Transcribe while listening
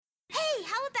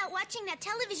about watching that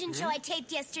television show I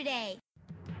taped yesterday?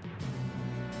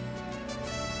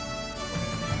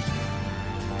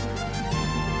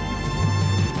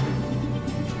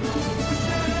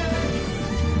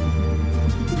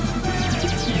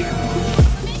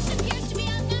 Mission appears to be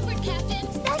outnumbered, Captain.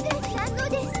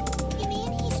 You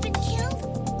mean he's been killed?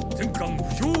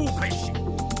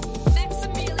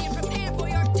 Maximilian, prepare for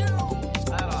your doom.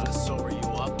 That ought to sober you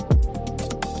up.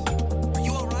 Are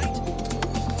you alright?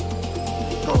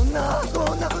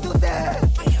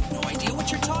 I have no idea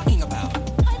what you're talking about.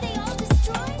 Are they all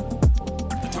destroyed?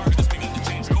 The target has begun to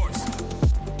change course.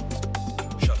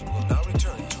 Shuttle will now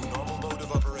return to normal mode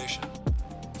of operation.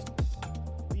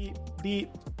 Beep.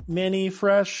 Manny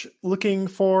Fresh. Looking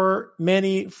for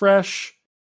Manny Fresh.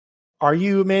 Are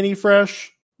you Manny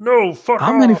Fresh? No, fuck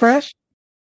I'm off. Manny Fresh.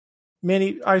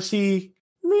 Manny, I see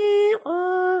me.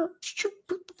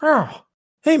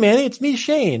 Hey, Manny, it's me,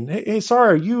 Shane. Hey,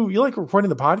 sorry, you like recording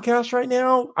the podcast right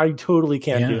now? I totally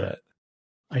can't do it.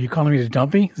 Are you calling me to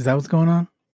Dumpy? Is that what's going on?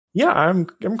 Yeah, I'm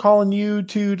calling you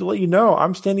to let you know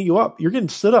I'm standing you up. You're getting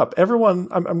stood up. Everyone,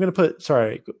 I'm going to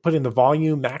put in the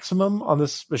volume maximum on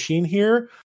this machine here.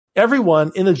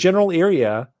 Everyone in the general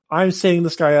area, I'm standing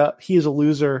this guy up. He is a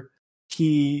loser.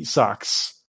 He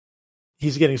sucks.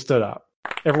 He's getting stood up.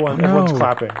 Everyone's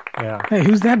clapping. Yeah. Hey,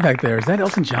 who's that back there? Is that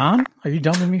Elton John? Are you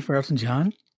dumping me for Elton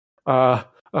John?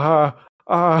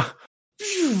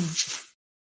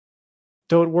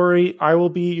 Don't worry, I will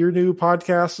be your new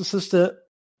podcast assistant,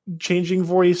 changing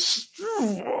voice.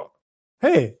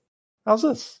 Hey, how's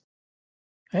this?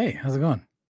 Hey, how's it going?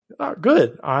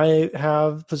 Good. I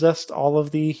have possessed all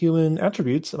of the human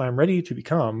attributes, and I'm ready to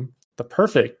become the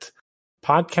perfect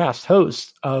podcast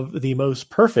host of the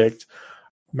most perfect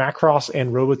Macross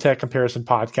and Robotech comparison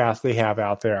podcast they have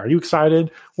out there. Are you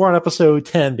excited? We're on episode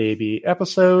 10, baby.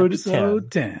 Episode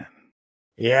 10.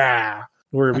 Yeah.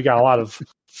 We got a lot of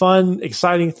fun,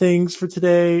 exciting things for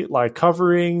today, like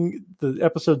covering the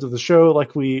episodes of the show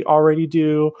like we already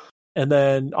do, and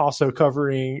then also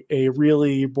covering a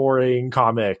really boring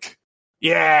comic.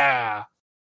 Yeah.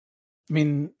 I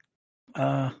mean,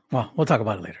 well, we'll talk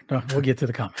about it later. No, we'll get to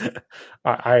the comic.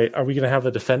 Are we going to have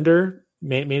a defender?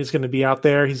 Manny's going to be out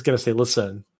there. He's going to say,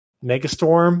 listen,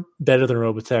 Megastorm, better than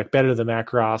Robotech, better than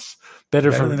Macross, better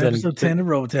than episode 10 of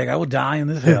Robotech. I will die in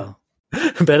this hell.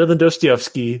 Better than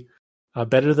Dostoevsky,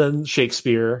 better than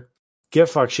Shakespeare. Get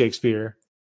fucked Shakespeare.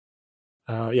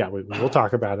 We'll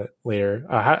talk about it later.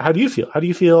 How do you feel? How do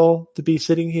you feel to be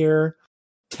sitting here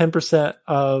 10%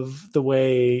 of the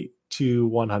way to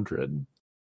 100?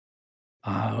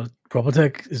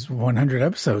 Robotech is 100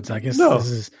 episodes. I guess No. This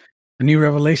is a new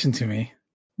revelation to me.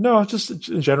 No, just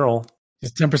in general.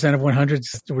 Just 10% of 100.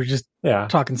 We're just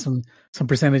talking some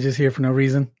percentages here for no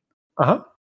reason. Uh-huh.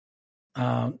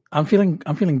 I'm feeling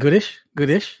goodish.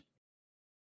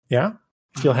 Yeah?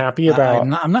 Feel happy about...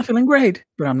 I'm not feeling great,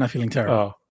 but I'm not feeling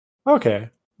terrible. Oh, okay.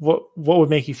 What would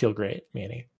make you feel great,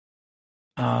 Manny?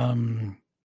 Like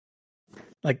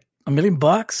 $1 million,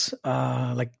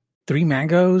 like 3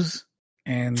 mangoes,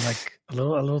 and like a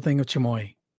little thing of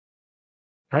chamoy.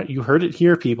 All right, you heard it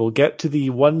here, people. Get to the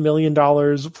 $1 million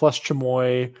plus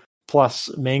chamoy plus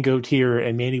mango tier,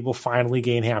 and Manny will finally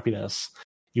gain happiness.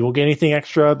 You won't get anything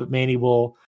extra, but Manny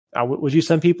will... would you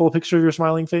send people a picture of your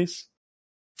smiling face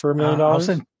for $1 million? I'll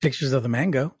send pictures of the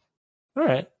mango. All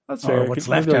right, that's fair. Or what's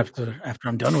left after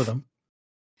I'm done with them.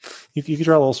 You could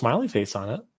draw a little smiley face on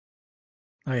it.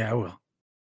 Oh yeah, I will.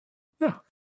 Yeah.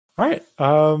 All right.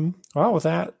 Well, with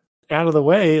that out of the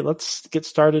way, let's get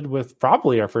started with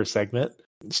probably our first segment,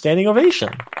 standing ovation.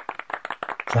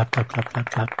 Clap, clap, clap, clap,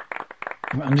 clap.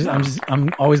 I'm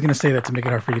always going to say that to make it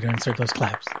hard for you to insert those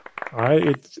claps. All right.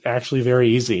 It's actually very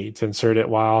easy to insert it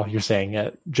while you're saying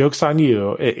it. Joke's on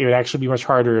you. It would actually be much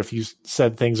harder if you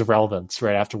said things of relevance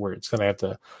right afterwards, because I have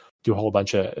to do a whole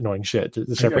bunch of annoying shit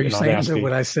to separate. Are you saying that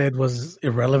what I said was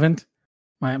irrelevant?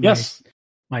 Yes.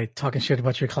 My talking shit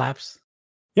about your claps?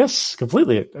 Yes,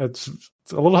 completely. It's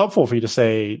a little helpful for you to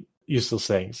say useless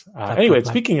things. Anyway,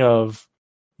 speaking of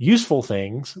useful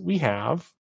things, we have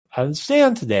a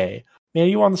stand today. Man, are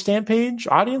you on the stand page?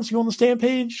 Audience, you on the stand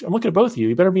page? I'm looking at both of you.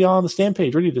 You better be on the stand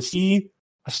page, ready to see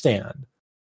a stand.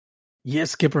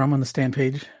 Yes, Skipper, I'm on the stand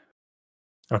page.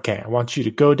 Okay, I want you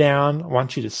to go down. I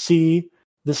want you to see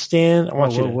the stand. I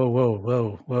want you to...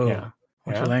 Whoa. Yeah.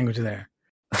 What's your language there?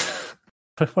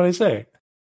 What did I say?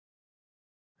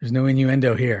 There's no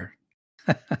innuendo here.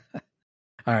 All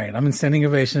right, I'm in standing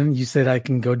ovation. You said I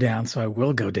can go down, so I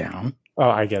will go down. Oh,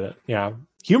 I get it. Yeah.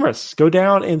 Humorous. Go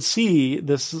down and see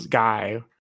this guy.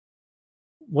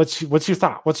 What's your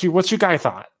thought? What's your guy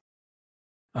thought?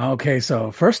 Okay,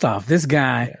 so first off, this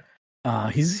guy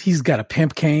He's got a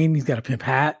pimp cane. He's got a pimp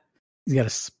hat. He's got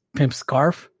a pimp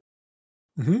scarf.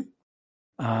 Mm-hmm.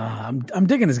 I'm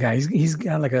digging this guy. He's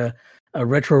got like a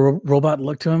retro robot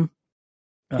look to him.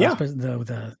 Yeah.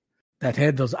 That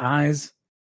head, those eyes.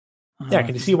 Yeah,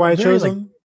 can you see why I chose him?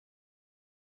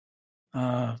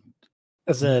 Uh,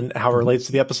 As in how it relates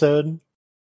to the episode?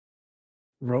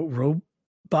 Robotech?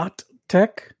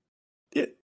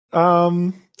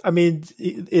 I mean,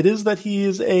 it is that he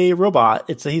is a robot.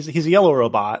 He's a yellow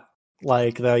robot,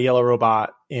 like the yellow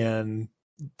robot in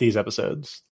these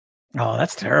episodes. Oh,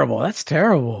 that's terrible. That's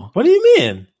terrible. What do you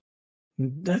mean?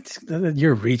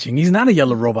 You're reaching. He's not a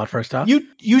yellow robot, first off.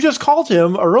 You just called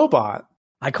him a robot.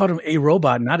 I called him a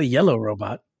robot, not a yellow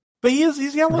robot. But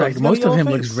he's yellow. In fact, most of him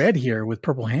looks red here with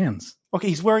purple hands. Okay,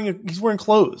 he's wearing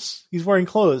clothes. He's wearing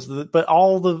clothes, but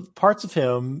all the parts of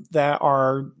him that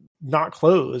are not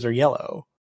clothes are yellow.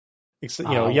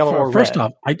 Yellow or first red.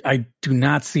 off, I do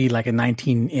not see like a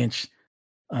 19-inch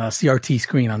CRT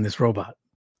screen on this robot.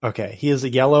 Okay, he is a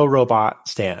yellow robot,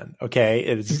 Stan.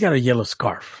 Okay, he's got a yellow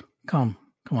scarf. Come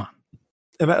on.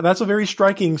 And that's a very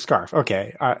striking scarf.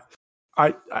 Okay,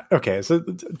 okay. So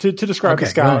to describe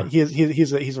this guy,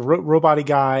 he's a robot-y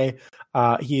guy.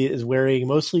 He is wearing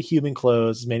mostly human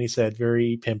clothes. As Manny said,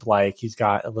 very pimp-like. He's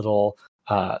got a little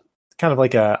kind of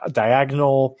like a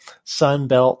diagonal sun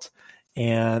belt.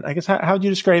 And I guess how would you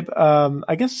describe?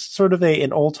 I guess sort of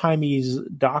an old timey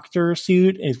doctor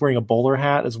suit, and he's wearing a bowler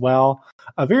hat as well.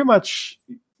 Very much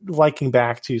liking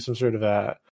back to some sort of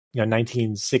a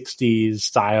 1960s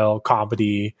style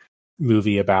comedy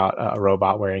movie about a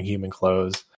robot wearing human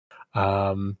clothes.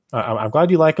 I'm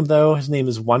glad you like him though. His name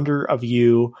is Wonder of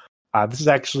You. This is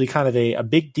actually kind of a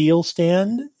big deal,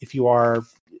 Stan. If you are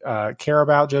care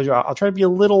about JoJo, I'll try to be a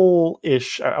little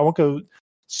ish. I won't go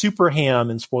super ham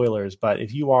in spoilers, but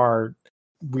if you are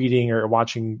reading or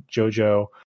watching JoJo,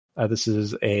 this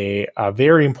is a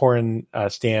very important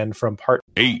stand from part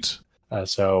 8.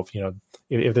 So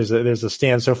if there's a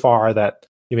stand so far that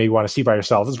you may want to see by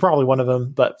yourself, it's probably one of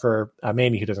them. But for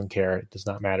Mandy, who doesn't care, it does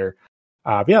not matter.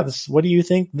 But yeah, what do you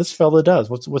think this fella does?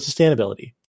 What's the stand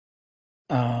ability?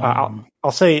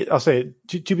 I'll say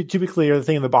to be clear, the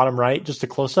thing in the bottom right, just a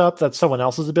close up, that's someone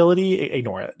else's ability.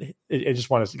 Ignore it. It just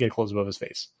wants to get close above his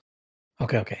face.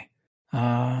 Okay.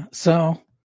 So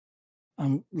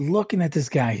I'm looking at this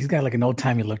guy. He's got like an old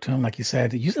timey look to him, like you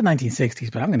said. You said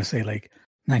 1960s, but I'm going to say like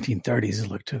 1930s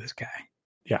look to this guy.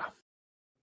 Yeah.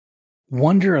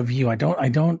 Wonder of You. I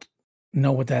don't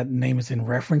know what that name is in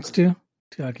reference to.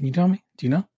 Can you tell me? Do you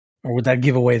know? Or would that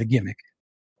give away the gimmick?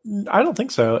 I don't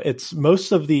think so. It's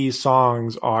most of these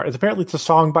songs are. It's a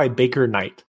song by Baker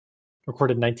Knight,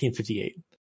 recorded in 1958.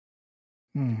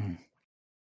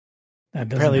 That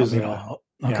doesn't help me at all.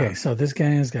 Okay, so this guy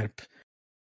has got a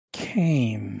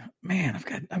cane. Man,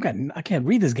 I can't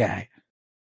read this guy.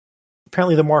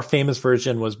 Apparently, the more famous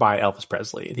version was by Elvis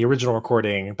Presley. The original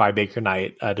recording by Baker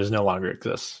Knight does no longer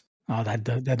exist. Oh, that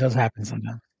does happen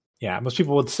sometimes. Yeah, most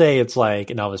people would say it's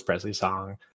like an Elvis Presley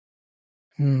song.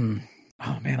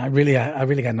 Oh man, I really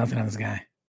got nothing on this guy.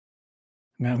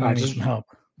 I'm gonna need some help.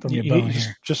 Throw me a bone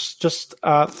here. Just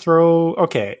throw.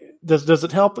 Okay, does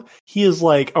it help? He is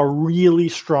like a really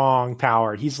strong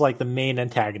power. He's like the main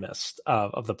antagonist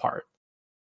of the part.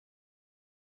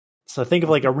 So think of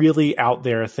like a really out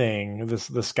there thing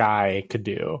this guy could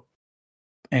do.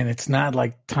 And it's not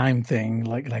like time thing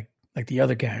like the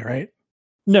other guy, right?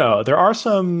 No, there are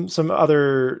some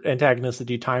other antagonists that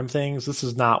do time things. This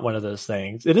is not one of those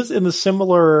things. It is in the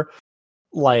similar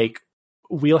like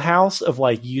wheelhouse of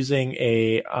like using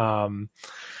a how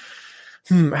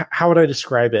would I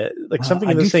describe it? Like something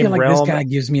in the same feel like realm. This guy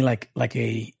gives me like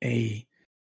a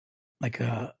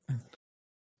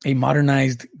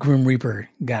modernized Grim Reaper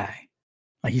guy.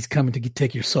 Like he's coming to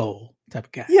take your soul type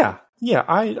of guy. Yeah,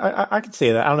 I could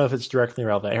say that. I don't know if it's directly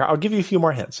relevant here. I'll give you a few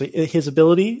more hints. So his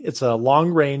ability, it's a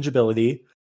long range ability,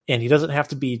 and he doesn't have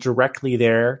to be directly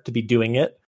there to be doing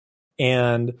it.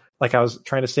 And like I was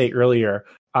trying to say earlier,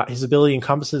 his ability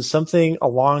encompasses something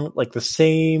along like the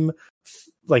same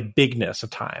like bigness of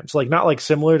time. So like not like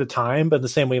similar to time, but in the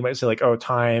same way you might say like, oh,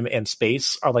 time and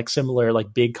space are like similar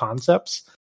like big concepts.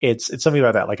 It's something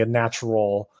about that, like a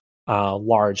natural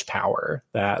large power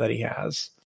that he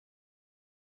has.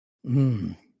 I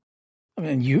mean,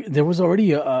 there was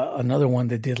already another one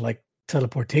that did like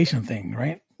teleportation thing,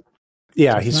 right?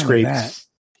 Yeah, so he scrapes.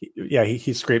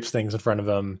 He scrapes things in front of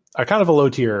him. Kind of a low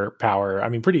tier power. I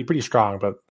mean, pretty strong,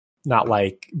 but not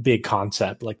like big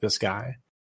concept like this guy.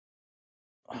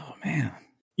 Oh man,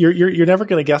 you're never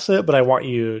gonna guess it, but I want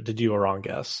you to do a wrong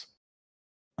guess.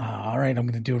 All right, I'm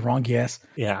gonna do a wrong guess.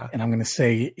 Yeah, and I'm gonna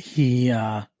say he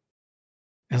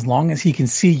as long as he can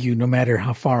see you, no matter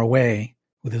how far away,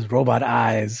 with his robot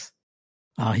eyes,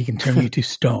 he can turn you to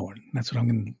stone. That's what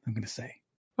I'm gonna say.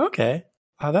 Okay.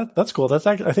 That's cool. That's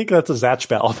actually, I think that's a Zatch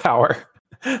Bell power.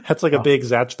 That's like a big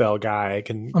Zatch Bell guy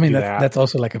can. I mean, do that's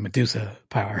also like a Medusa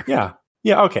power. Yeah.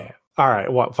 Yeah. Okay. All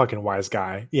right. What fucking wise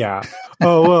guy? Yeah.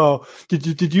 Oh well.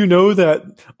 Did you know that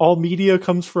all media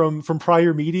comes from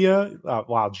prior media?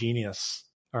 Wow, genius.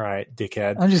 All right,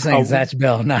 dickhead. I'm just saying Zatch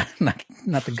Bell, not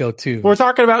the go-to. We're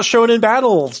talking about shonen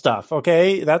battle stuff.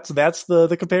 Okay, that's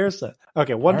the comparison.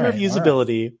 Okay, Wonder of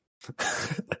Usability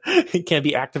it can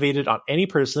be activated on any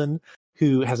person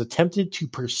who has attempted to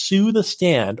pursue the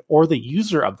stand or the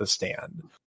user of the stand.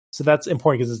 So that's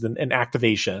important because it's an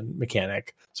activation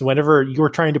mechanic. So whenever you're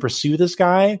trying to pursue this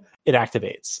guy, it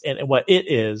activates. And what it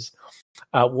is,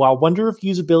 while Wonder of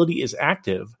Usability is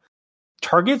active,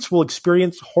 targets will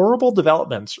experience horrible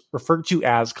developments referred to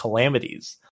as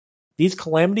calamities. These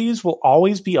calamities will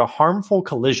always be a harmful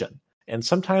collision, and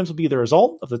sometimes will be the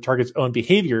result of the target's own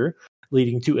behavior,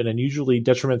 leading to an unusually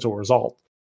detrimental result.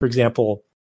 For example,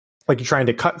 like you're trying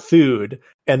to cut food,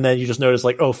 and then you just notice,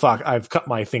 like, oh fuck, I've cut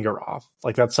my finger off.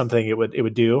 Like that's something it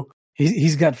would do.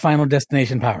 He's got Final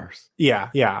Destination powers. Yeah.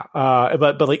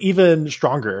 But like even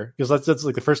stronger, because that's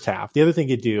like the first half. The other thing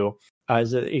you do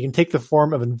is that it can take the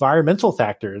form of environmental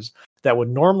factors that would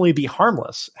normally be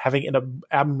harmless, having an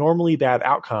abnormally bad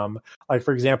outcome. Like,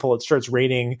 for example, it starts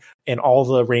raining and all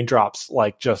the raindrops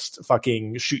like just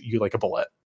fucking shoot you like a bullet.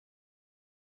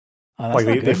 That's like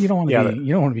not good. You don't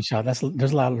want to be shot. There's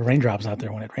a lot of raindrops out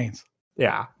there when it rains.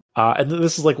 Yeah. And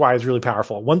this is like why it's really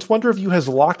powerful. Once Wonder of You has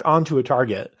locked onto a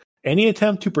target, any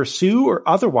attempt to pursue or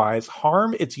otherwise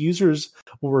harm its users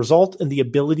will result in the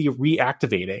ability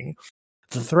reactivating.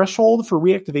 The threshold for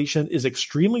reactivation is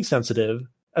extremely sensitive,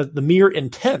 as the mere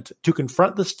intent to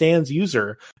confront the stand's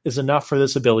user is enough for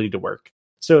this ability to work.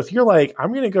 So if you're like,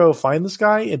 I'm going to go find this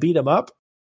guy and beat him up,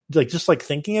 like just like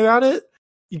thinking about it,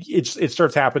 it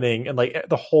starts happening, and like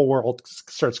the whole world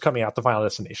starts coming out to Final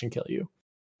Destination kill you.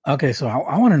 Okay, so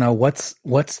I want to know what's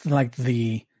like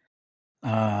the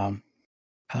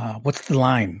what's the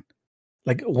line?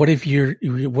 Like, what if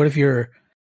you're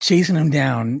chasing him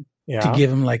down to give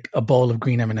him like a bowl of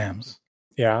green M&Ms?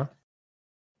 Yeah.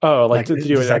 Oh, like to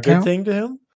do a good thing to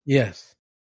him? Yes.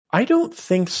 I don't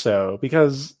think so,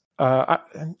 because I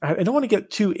don't want to get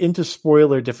too into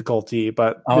spoiler difficulty,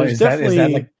 but is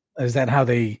that how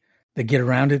they get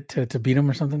around it to beat him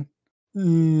or something?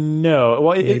 No,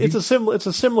 well, it's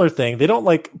a similar thing. They don't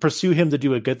like pursue him to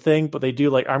do a good thing, but they do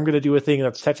like, I'm going to do a thing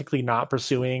that's technically not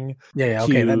pursuing. Yeah.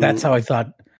 Okay, that's how I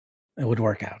thought it would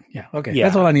work out. Yeah. Okay,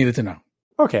 that's all I needed to know.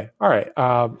 Okay, all right.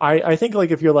 I think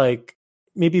like if you're like,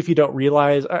 maybe if you don't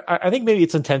realize, I think maybe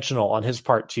it's intentional on his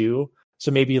part too.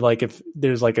 So maybe like if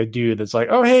there's like a dude that's like,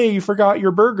 oh hey, you forgot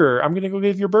your burger, I'm going to go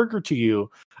give your burger to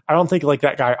you. I don't think like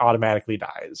that guy automatically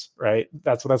dies, right?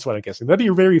 That's what I'm guessing. That'd be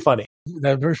very funny.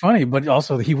 That'd be very funny, but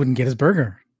also he wouldn't get his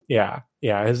burger. Yeah.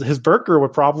 His burger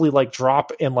would probably like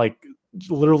drop and like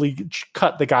literally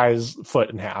cut the guy's foot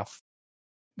in half.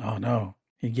 Oh no,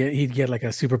 he'd get like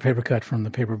a super paper cut from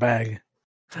the paper bag.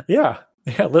 Yeah,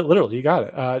 literally, you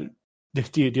got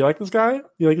it. Do you like this guy? Do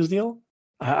you like his deal?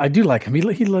 I do like him. He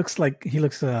looks like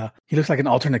an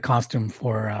alternate costume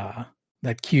for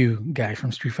that Q guy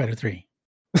from Street Fighter 3.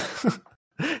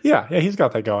 Yeah, he's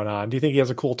got that going on. Do you think he has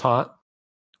a cool taunt?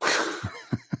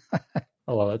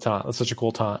 I love that taunt. That's such a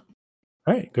cool taunt.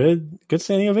 All right, good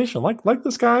standing ovation. Like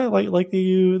this guy. Like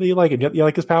you like him. You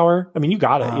like his power. I mean, you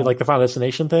got it. You like the Final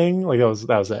Destination thing. Like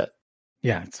that was it.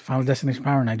 Yeah, it's Final Destination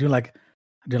power, and I do like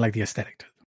the aesthetic to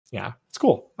it. Yeah, it's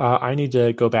cool. I need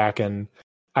to go back, and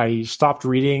I stopped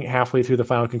reading halfway through the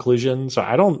final conclusion, so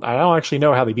I don't actually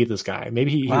know how they beat this guy.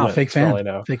 Maybe he fake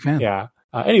fan. Fake fan. Yeah.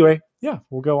 Anyway, yeah,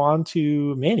 we'll go on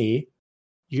to Manny.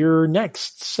 Your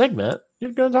next segment,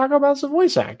 you're going to talk about some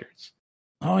voice actors.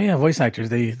 Oh yeah, voice actors.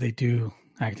 They do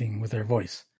acting with their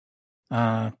voice.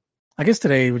 I guess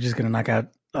today we're just going to knock out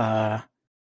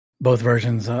both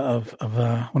versions of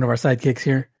one of our sidekicks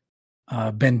here,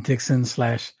 Ben Dixon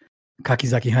 /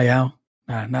 Kakizaki Hayao.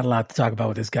 Not a lot to talk about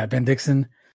with this guy. Ben Dixon,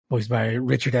 voiced by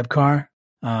Richard Epcar.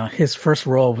 His first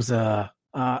role was a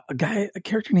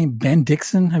character named Ben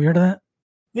Dixon. Have you heard of that?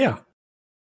 Yeah.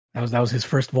 That was his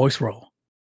first voice role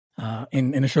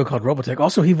in a show called Robotech.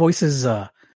 Also, he voices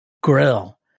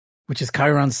Gorel, which is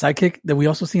Chiron's sidekick that we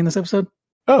also see in this episode.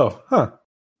 Oh, huh.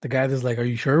 The guy that's like, are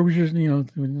you sure we're not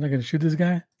going to shoot this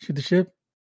guy? Shoot the ship?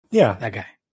 Yeah. That guy.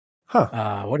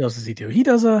 Huh. What else does he do? He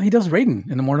does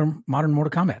Raiden in the modern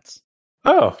Mortal Kombats.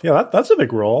 Oh, yeah, that's a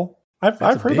big role. I've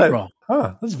heard that. Role.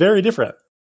 Huh, that's very different.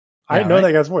 I didn't know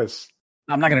that guy's voice.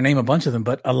 I'm not going to name a bunch of them,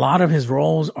 but a lot of his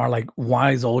roles are like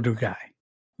wise older guy.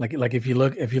 Like if you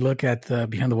look at the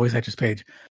behind the voice actors page,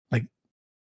 like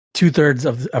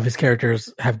 2/3 of his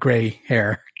characters have gray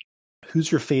hair.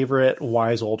 Who's your favorite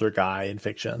wise older guy in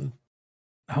fiction?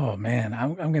 Oh man,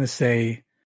 I'm going to say,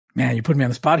 man, you put me on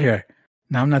the spot here.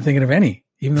 Now I'm not thinking of any,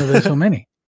 even though there's so many.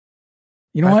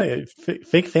 You know what?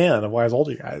 Fake fan of wise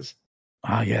older guys.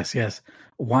 Ah, yes.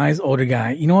 Wise older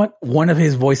guy. You know what? One of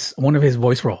his voice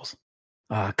roles,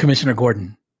 Commissioner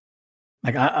Gordon.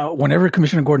 Like whenever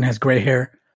Commissioner Gordon has gray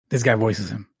hair, this guy voices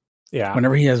him. Yeah.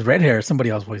 Whenever he has red hair, somebody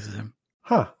else voices him.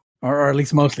 Huh. Or at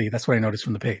least mostly. That's what I noticed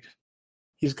from the page.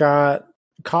 He's got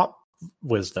cop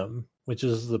wisdom, which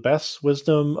is the best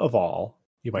wisdom of all,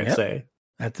 you might say.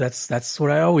 That's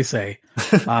what I always say.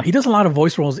 He does a lot of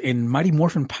voice roles in Mighty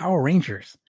Morphin Power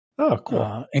Rangers. Oh,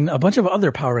 cool. And a bunch of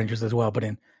other Power Rangers as well. But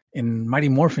in Mighty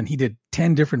Morphin, he did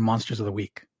 10 different Monsters of the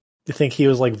Week. Do you think he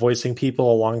was like voicing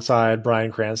people alongside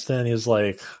Bryan Cranston? He was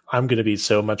like, I'm going to be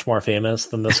so much more famous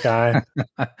than this guy.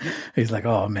 He's like,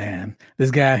 oh man, this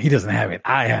guy, he doesn't have it.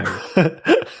 I have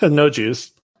it. No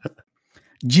juice.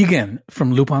 Jigen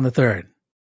from Lupin the Third.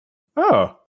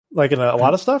 Oh, like in a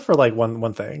lot of stuff or like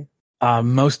one thing?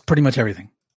 Pretty much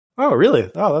everything. Oh, really?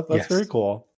 Oh, that's Yes. very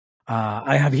cool.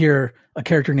 I have here a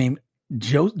character named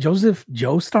Joseph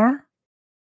Joestar.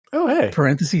 Oh, hey.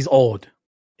 Parentheses old.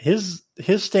 His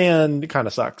stand kind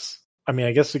of sucks. I mean,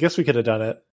 I guess we could have done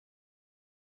it.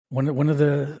 One of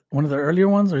the earlier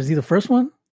ones, or is he the first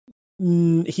one?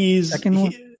 He's Second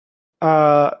one?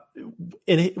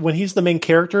 When he's the main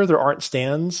character, there aren't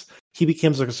stands. He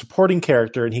becomes like a supporting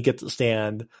character, and he gets a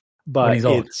stand. But When he's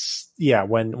old.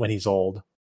 when he's old.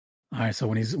 All right, so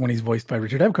when he's voiced by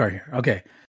Richard Epcar here. Okay,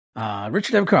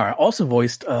 Richard Epcar also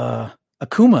voiced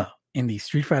Akuma in the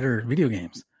Street Fighter video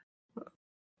games.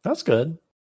 That's good.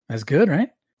 That's good,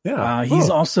 right? Yeah. He's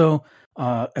also,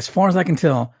 as far as I can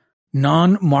tell,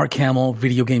 non-Mark Hamill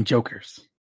video game jokers.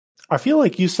 I feel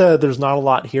like you said there's not a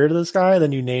lot here to this guy,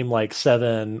 then you name like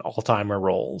 7 all-timer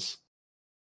roles.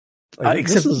 Like,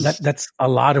 Except that's a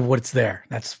lot of what's there.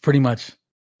 That's pretty much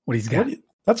what he's got.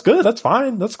 That's good. That's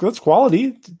fine. That's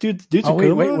quality. Dude's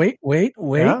Akuma. Wait.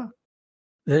 Yeah.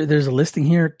 There's a listing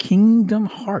here. Kingdom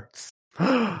Hearts.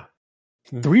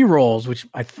 3 roles, which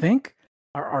I think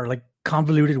are like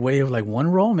convoluted way of like one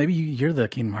role. Maybe you're the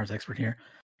Kingdom Hearts expert here.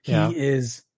 He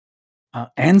is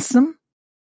Ansem.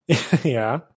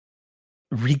 Yeah.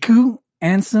 Riku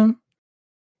Ansem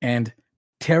and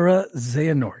Terra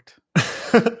Xehanort.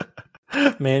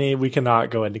 Manny, we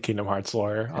cannot go into Kingdom Hearts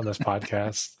lore on this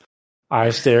podcast. I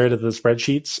stared at the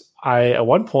spreadsheets. I, at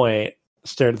one point,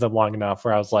 stared at them long enough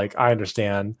where I was like, I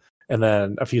understand. And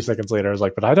then a few seconds later, I was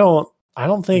like, but I don't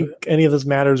think any of this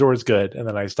matters or is good. And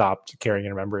then I stopped caring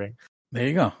and remembering. There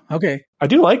you go. Okay. I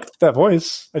do like that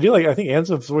voice. I think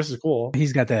Ansem's voice is cool.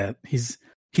 He's got that. He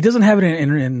doesn't have it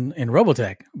in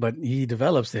Robotech, but he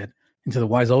develops it into the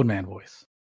wise old man voice.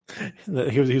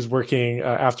 He was working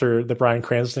after the Bryan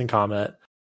Cranston comment.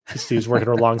 He was working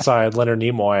alongside Leonard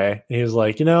Nimoy. And he was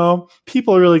like,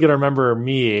 people are really going to remember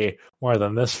me more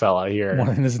than this fella here. More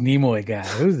than this Nimoy guy.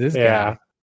 Who's this Yeah. guy?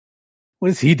 What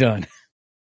has he done?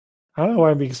 I don't know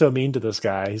why I'm being so mean to this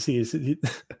guy. I Seems like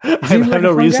have a no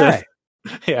fun reason. guy.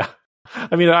 Yeah.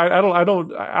 I mean, I don't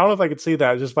know if I could say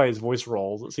that just by his voice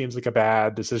roles. It seems like a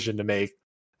bad decision to make.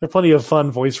 There are plenty of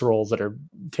fun voice roles that are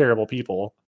terrible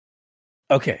people.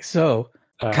 Okay, so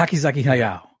Kakizaki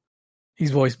Hayao.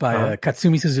 He's voiced by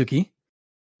Katsumi Suzuki.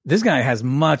 This guy has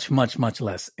much, much, much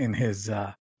less in his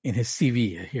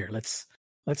CV here. Let's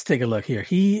take a look here.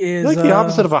 He is You're like the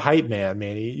opposite of a hype man,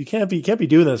 Manny. You can't be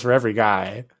doing this for every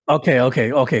guy.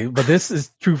 Okay. But this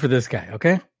is true for this guy,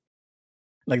 okay?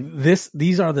 Like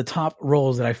these are the top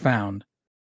roles that I found.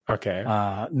 Okay.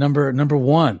 Number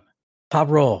 1, top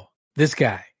role, this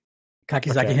guy,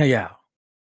 Kakizaki Hayao.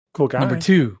 Cool guy.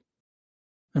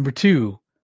 Number two,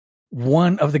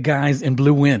 one of the guys in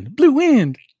Blue Wind. Blue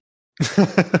Wind.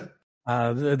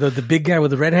 The big guy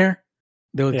with the red hair.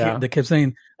 They kept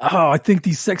saying, "Oh, I think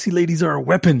these sexy ladies are a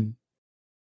weapon."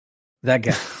 That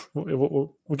guy.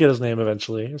 We'll get his name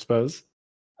eventually, I suppose.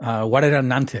 Guarera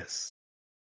Nantes.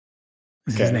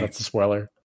 Okay, that's a spoiler.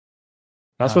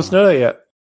 Not supposed to know that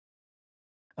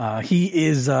yet. He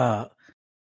is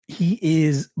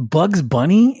Bugs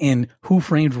Bunny in Who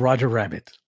Framed Roger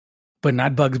Rabbit, but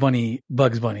not Bugs Bunny.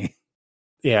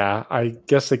 Yeah, I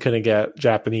guess they couldn't get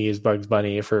Japanese Bugs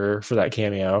Bunny for that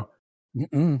cameo.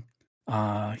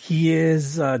 He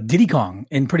is Diddy Kong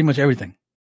in pretty much everything.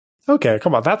 Okay,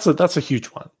 come on, that's a huge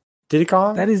one. Diddy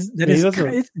Kong? It's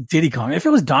Diddy Kong. If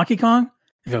it was Donkey Kong,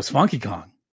 if it was Funky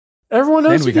Kong, everyone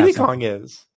knows who Diddy Kong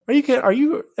is. Are you kidding? Are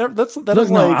you? That Look,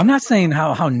 is no, like I'm not saying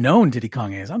how known Diddy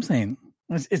Kong is. I'm saying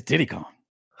it's Diddy Kong.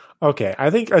 okay. I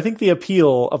think the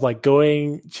appeal of like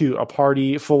going to a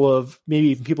party full of maybe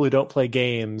even people who don't play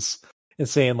games and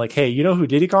saying like, "Hey, you know who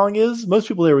Diddy Kong is?" Most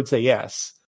people there would say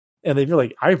yes. And if you're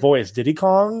like, "I voice Diddy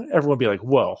Kong," everyone would be like,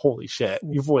 "Whoa, holy shit!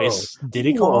 You voice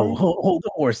Diddy Kong?" Hold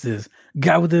the horses.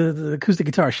 Guy with the acoustic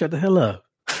guitar, shut the hell up.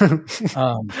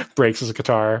 Breaks his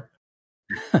guitar.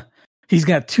 He's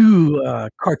got 2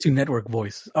 Cartoon Network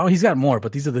voice. Oh, he's got more,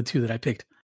 but these are the 2 that I picked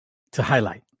to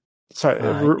highlight. Sorry,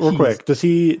 real quick. Does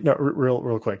he? No,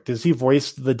 real quick. Does he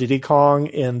voice the Diddy Kong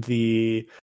in the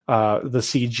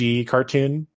CG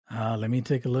cartoon? Let me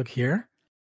take a look here.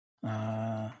 You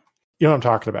know what I'm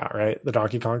talking about, right? The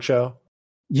Donkey Kong show.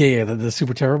 Yeah, the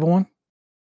super terrible one.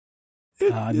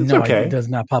 It's no, okay. it does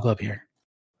not pop up here.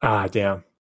 Ah, damn.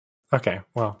 Okay,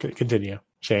 well, continue.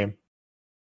 Shame.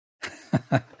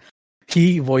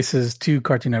 He voices 2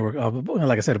 Cartoon Network.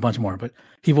 Like I said, a bunch more, but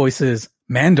he voices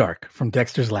Mandark from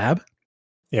Dexter's Lab.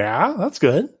 Yeah, that's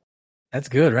good. That's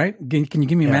good, right? Can you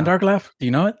give me a Mandark laugh? Do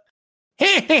you know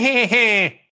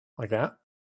it? Like that?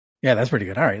 Yeah, that's pretty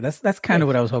good. All right, that's kind of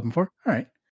what I was hoping for. All right,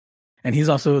 and he's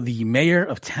also the mayor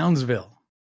of Townsville.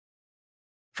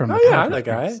 From the that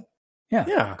guy.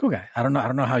 Yeah, cool guy. I don't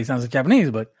know how he sounds like Japanese,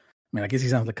 but I mean, I guess he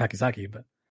sounds like Kakizaki. But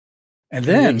and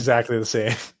then exactly the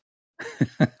same.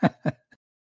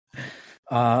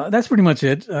 That's pretty much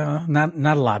it. Not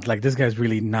a lot. Like this guy's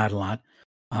really not a lot.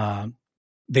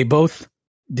 They both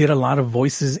did a lot of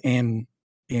voices in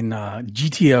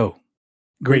GTO.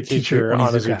 Great Teacher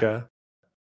Onizuka.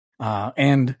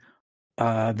 And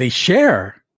they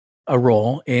share a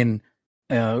role in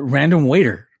Random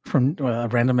Waiter from a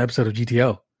random episode of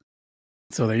GTO.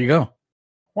 So there you go.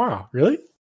 Wow, really?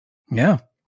 Yeah,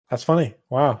 that's funny.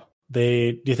 Wow. Do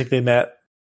you think they met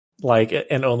like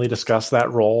and only discussed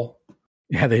that role?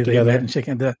 Yeah, they met and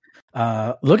shaken.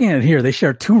 Looking at it here, they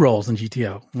share 2 roles in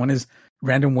GTO. One is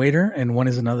Random Waiter, and one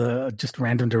is another just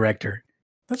random director.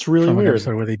 That's really weird.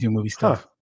 Episode where they do movie stuff. Huh.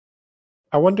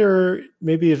 I wonder,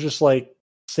 maybe it's just like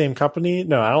same company.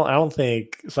 No, I don't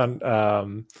think.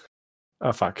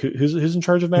 Fuck. Who's in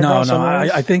charge of Macross? No.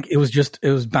 I think it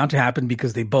was bound to happen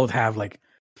because they both have like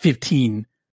 15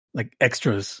 like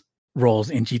extras roles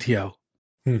in GTO.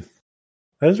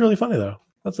 That is really funny though.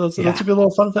 That's a good little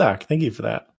fun fact. Thank you for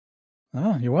that.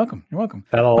 Oh, you're welcome. You're welcome.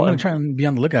 I'm going to try and be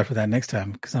on the lookout for that next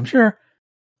time because I'm sure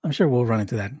we'll run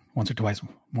into that once or twice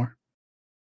more.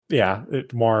 Yeah,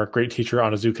 more Great Teacher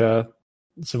Onizuka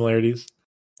similarities.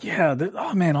 Yeah.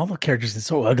 Man, all the characters are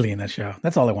so ugly in that show.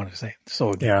 That's all I wanted to say.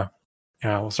 So ugly. Yeah.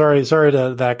 Well, sorry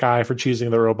to that guy for choosing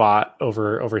the robot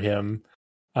over him.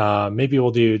 Maybe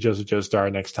we'll do Joseph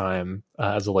Joestar next time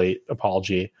as a late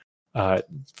apology.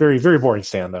 Very, very boring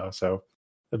stand though, so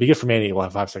it'll be good for Manny. We'll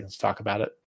have 5 seconds to talk about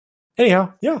it.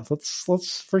 Anyhow, yeah, let's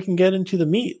freaking get into the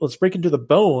meat. Let's break into the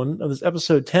bone of this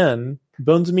episode 10.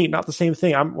 Bones and meat, not the same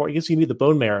thing. I guess you need the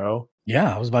bone marrow.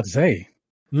 Yeah, I was about to say.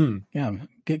 Yeah,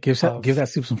 give that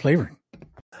soup some flavor.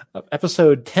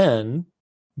 Episode 10,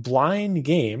 Blind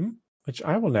Game, which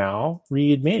I will now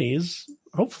read Manny's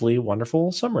hopefully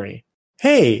wonderful summary.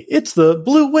 Hey, it's the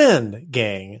Blue Wind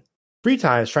gang.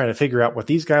 Britai is trying to figure out what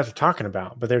these guys are talking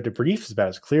about, but their debrief is about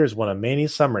as clear as one of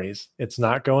Manny's summaries. It's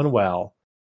not going well.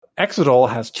 Exodol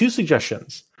has 2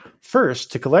 suggestions.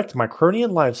 First, to collect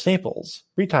Micronian live samples.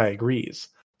 Britai agrees.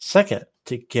 Second,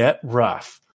 to get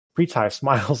rough. Britai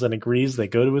smiles and agrees. They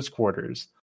go to his quarters.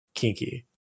 Kinky.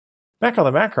 Back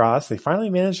on the Macross, they finally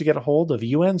manage to get a hold of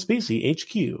UN Spacey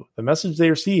HQ. The message they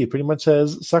receive pretty much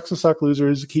says, sucks to suck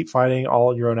losers, keep fighting, all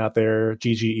on your own out there,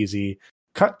 GG easy.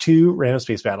 Cut to random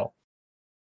space battle.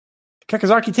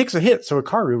 Kakizaki takes a hit, so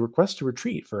Hikaru requests to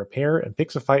retreat for a pair and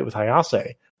picks a fight with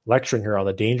Hayase, lecturing her on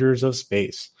the dangers of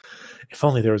space. If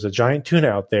only there was a giant tuna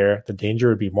out there, the danger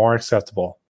would be more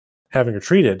acceptable. Having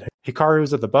retreated, Hikaru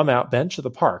is at the bum-out bench of the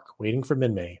park, waiting for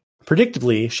Minmay.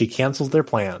 Predictably, she cancels their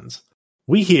plans.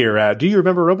 We here at Do You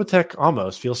Remember Robotech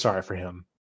almost feel sorry for him.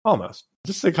 Almost.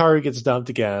 Just as Hikaru gets dumped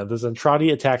again, the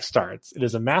Zentradi attack starts. It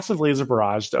is a massive laser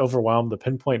barrage to overwhelm the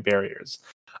pinpoint barriers.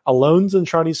 A lone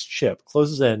Zentradi's ship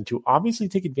closes in to obviously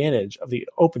take advantage of the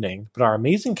opening, but our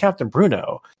amazing Captain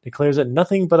Bruno declares it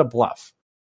nothing but a bluff.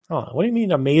 Oh, what do you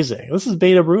mean amazing? This is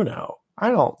Beta Bruno.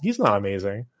 He's not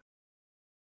amazing.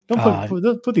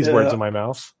 Don't put these words in my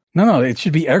mouth. No, it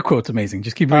should be air quotes amazing.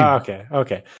 Just keep reading.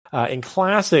 Okay. In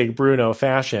classic Bruno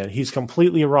fashion, he's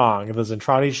completely wrong. The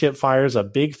Zentradi ship fires a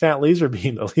big fat laser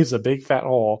beam that leaves a big fat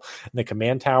hole in the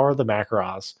command tower of the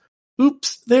Macross.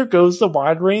 Oops, there goes the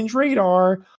wide-range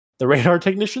radar. The radar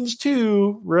technicians,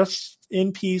 too. Rest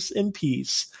in peace,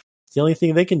 The only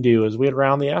thing they can do is wait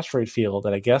around the asteroid field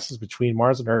that I guess is between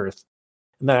Mars and Earth.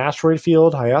 In that asteroid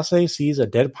field, Hayase sees a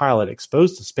dead pilot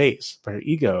exposed to space, but her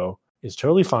ego is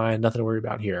totally fine, nothing to worry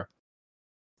about here.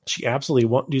 She absolutely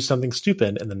won't do something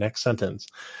stupid in the next sentence.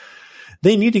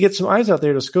 They need to get some eyes out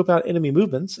there to scope out enemy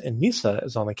movements, and Misa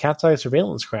is on the Cat's Eye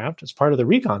surveillance craft as part of the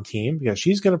recon team because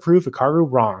she's going to prove Hikaru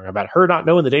wrong about her not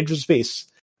knowing the dangers of space.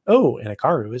 Oh, and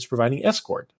Hikaru is providing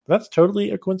escort. That's totally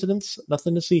a coincidence.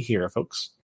 Nothing to see here, folks.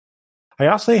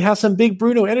 Hayase has some big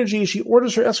Bruno energy. She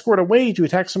orders her escort away to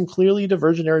attack some clearly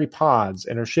diversionary pods,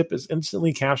 and her ship is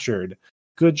instantly captured.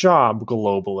 Good job,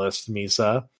 globalist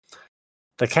Misa.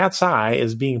 The Cat's Eye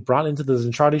is being brought into the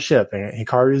Zentradi ship, and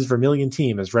Hikaru's Vermilion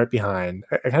team is right behind.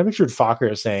 I kind of pictured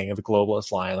Fokker saying the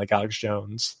globalist line, like Alex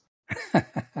Jones.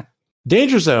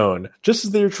 Danger zone! Just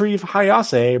as they retrieve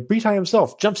Hayase, Britai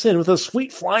himself jumps in with a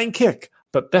sweet flying kick,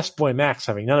 but Best Boy Max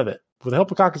having none of it. With the help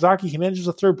of Kakazaki, he manages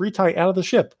to throw Britai out of the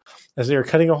ship. As they are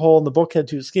cutting a hole in the bulkhead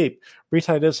to escape,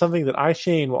 Britai does something that I,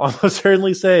 Shane, will almost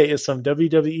certainly say is some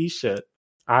WWE shit.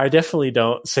 I definitely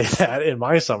don't say that in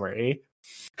my summary.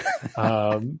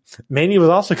 Manny was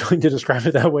also going to describe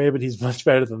it that way, but he's much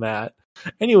better than that.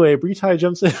 Anyway, Britai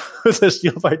jumps in with a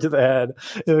steel pipe to the head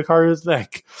and Hikaru's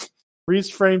neck.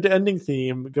 Freeze-framed ending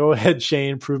theme. Go ahead,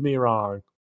 Shane. Prove me wrong.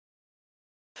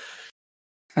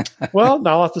 Well,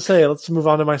 not a lot to say. Let's move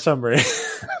on to my summary.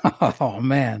 Oh,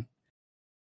 man.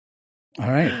 All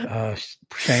right.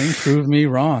 Shane, prove me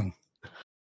wrong.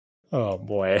 Oh,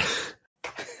 boy.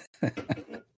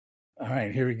 All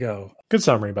right, here we go. Good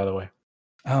summary, by the way.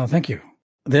 Oh, thank you.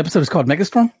 The episode is called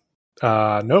Megastorm?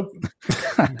 Nope.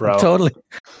 Bro.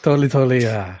 Totally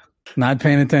not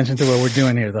paying attention to what we're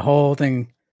doing here. The whole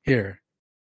thing here.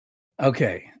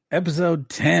 Okay. Episode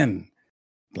 10.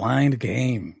 Blind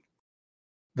Game.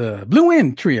 The Blue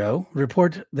Wind trio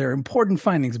report their important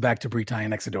findings back to Britai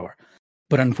and Exodore.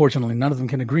 But unfortunately, none of them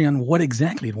can agree on what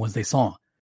exactly it was they saw.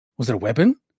 Was it a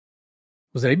weapon?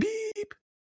 Was it a beep?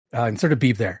 Insert a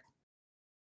beep there.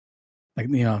 Like,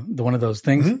 the one of those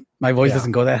things. Mm-hmm. My voice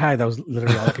doesn't go that high. That was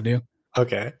literally all I could do.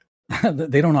 Okay.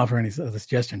 They don't offer any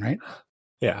suggestion, right?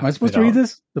 Yeah. Am I supposed to read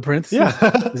this? The parentheses?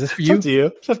 Yeah. Is this for you?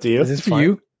 It's up to you. Is this for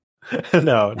you?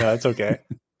 No, it's okay.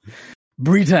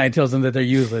 Britai tells them that they're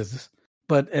useless,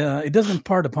 but it doesn't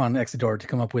impart upon Exodore to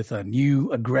come up with a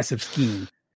new aggressive scheme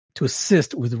to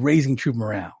assist with raising troop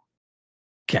morale.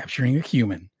 Capturing a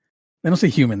human. They don't say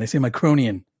human. They say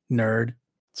Micronian, nerd.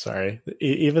 Sorry.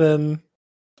 Even in...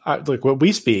 Look, what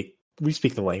we speak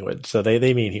the language, so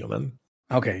they mean human.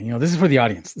 Okay, this is for the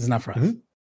audience. This is not for us. Mm-hmm.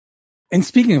 And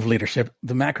speaking of leadership,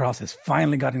 the Macross has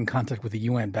finally got in contact with the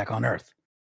UN back on Earth.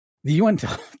 The UN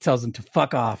tells them to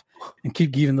fuck off and keep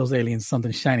giving those aliens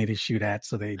something shiny to shoot at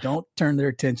so they don't turn their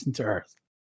attention to Earth.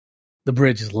 The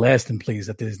bridge is less than pleased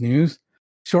at this news.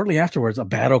 Shortly afterwards, a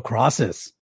battle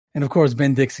crosses. And of course,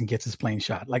 Ben Dixon gets his plane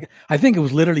shot. Like, I think it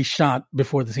was literally shot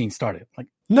before the scene started. Like,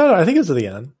 No, I think it's at the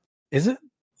end. Is it?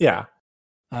 Yeah.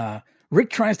 Rick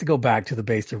tries to go back to the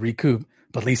base to recoup,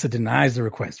 but Lisa denies the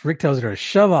request. Rick tells her to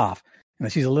shove off and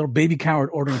that she's a little baby coward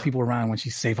ordering people around when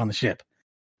she's safe on the ship.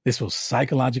 This will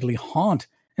psychologically haunt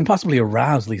and possibly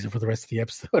arouse Lisa for the rest of the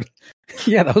episode.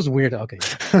 Yeah, that was weird. Okay.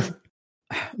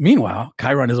 Meanwhile,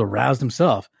 Chiron is aroused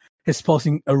himself,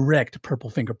 expulsing erect purple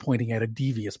finger pointing at a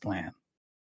devious plan.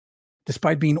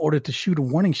 Despite being ordered to shoot a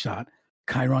warning shot,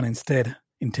 Chiron instead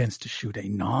intends to shoot a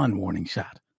non-warning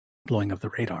shot, blowing up the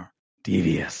radar.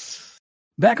 Devious.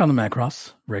 Back on the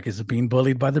Macross, Rick is being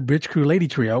bullied by the bridge crew lady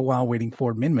trio while waiting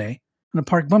for Minmay on a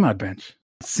park bum-out bench.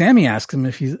 Sammy asks him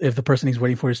if the person he's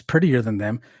waiting for is prettier than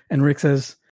them, and Rick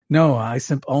says, "No, I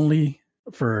simp only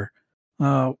for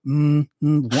one.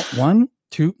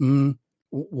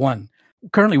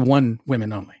 Currently one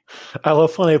women only." I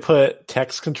love when they put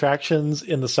text contractions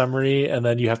in the summary, and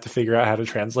then you have to figure out how to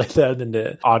translate that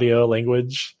into audio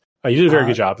language. You did a very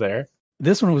good job there.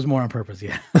 This one was more on purpose,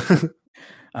 yeah.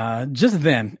 Just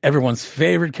then, everyone's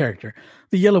favorite character,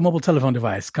 the yellow mobile telephone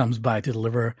device, comes by to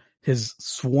deliver his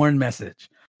sworn message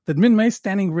that Minmay's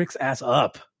standing Rick's ass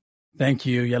up. "Thank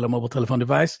you, yellow mobile telephone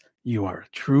device. You are a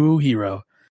true hero.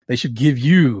 They should give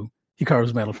you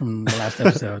Hikaru's medal from the last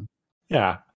episode."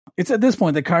 Yeah. It's at this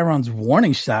point that Chiron's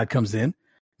warning shot comes in,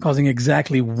 causing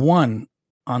exactly one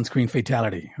on-screen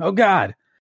fatality. Oh, God.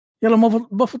 Yellow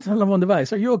mobile telephone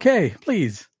device, are you okay?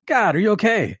 Please. God, are you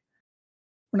okay?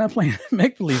 We're not playing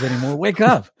make-believe anymore. Wake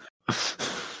up.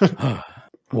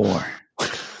 War.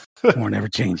 War never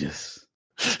changes.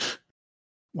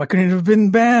 Why couldn't it have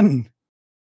been Ben?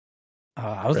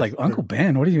 I was like, Uncle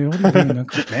Ben? What are you doing,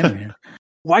 Uncle Ben in here?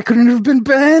 Why couldn't it have been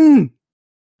Ben?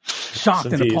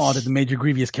 Shocked and appalled at the Major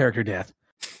Grievous character death,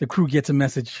 the crew gets a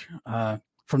message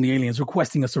from from the aliens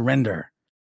requesting a surrender.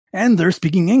 And they're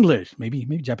speaking English. Maybe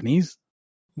Japanese.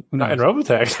 Who knows? In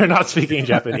Robotech, they're not speaking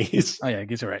Japanese. Oh, yeah, I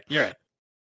guess you're right. You're right.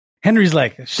 Henry's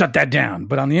like, shut that down.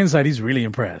 But on the inside, he's really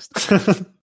impressed.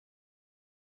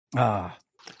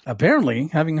 Apparently,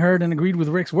 having heard and agreed with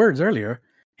Rick's words earlier,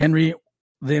 Henry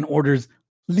then orders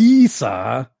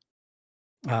Lisa.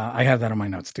 I have that on my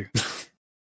notes too.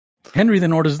 Henry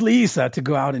then orders Lisa to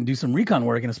go out and do some recon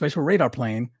work in a special radar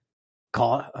plane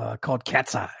called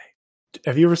Cat's Eye.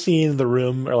 Have you ever seen The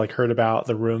Room or like heard about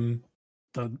The Room?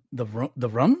 The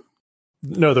Room?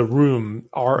 No, The Room.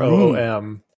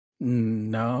 ROOM.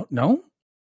 No.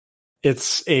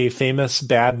 It's a famous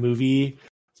bad movie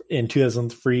in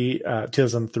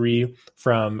 2003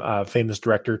 from famous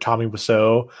director Tommy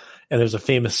Wiseau, and there's a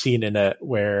famous scene in it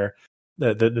where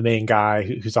the main guy,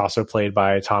 who's also played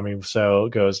by Tommy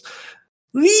Wiseau, goes,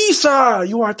 "Lisa,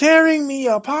 you are tearing me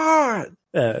apart."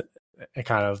 And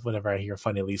kind of whenever I hear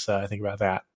 "Funny Lisa," I think about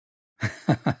that.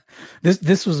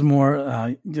 This was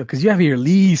more because you have here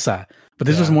Lisa, but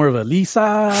this was more of a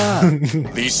Lisa.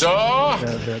 Lisa.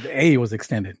 The A was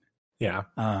extended. Yeah.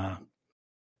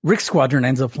 Rick's squadron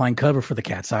ends up flying cover for the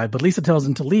Cat's Eye, but Lisa tells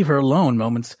him to leave her alone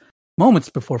moments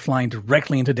before flying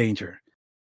directly into danger.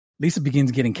 Lisa begins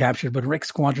getting captured, but Rick's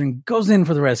squadron goes in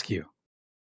for the rescue.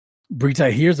 Brita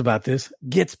hears about this,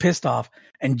 gets pissed off,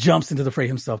 and jumps into the fray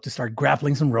himself to start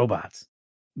grappling some robots.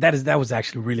 That was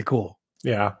actually really cool.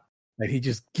 Yeah. Like he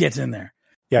just gets in there.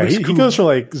 Yeah, he goes from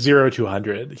like 0 to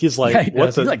 100. He's like, yeah,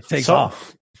 what the? He like takes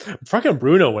off. Fucking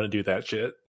Bruno wouldn't do that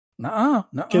shit. Nuh-uh.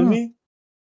 Kidding me?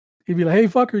 He'd be like, "Hey,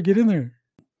 fucker, get in there."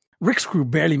 Rick's crew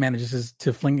barely manages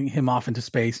to fling him off into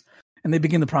space, and they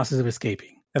begin the process of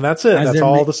escaping. And that's it. That's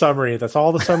all the summary. That's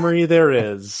all the summary there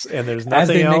is. And there's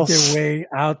nothing else. As they make their way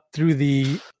out through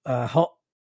the hull.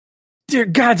 Dear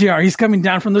God, JR, he's coming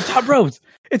down from the top ropes.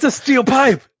 It's a steel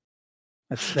pipe.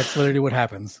 That's literally what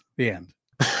happens. The end.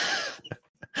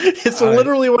 It's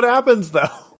literally what happens,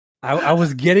 though. I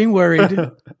was getting worried.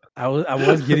 I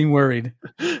was getting worried.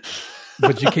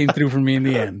 But you came through for me in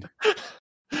the end.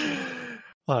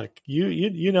 Look,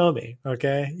 you know me,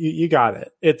 okay? You got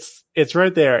it. It's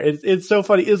right there. It's so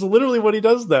funny. It's literally what he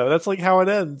does, though. That's like how it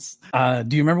ends.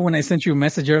 Do you remember when I sent you a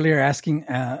message earlier asking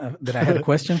that I had a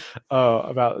question?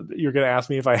 About you're going to ask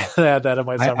me if I had that in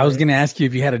my summary. I was going to ask you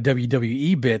if you had a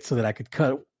WWE bit so that I could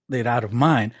cut it out of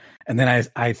mine, and then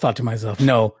I thought to myself,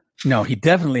 no, he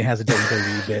definitely has a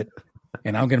WWE bit,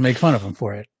 and I'm going to make fun of him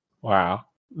for it. Wow,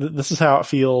 this is how it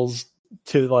feels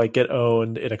to like get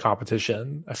owned in a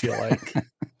competition. I feel like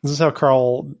this is how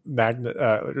Carlson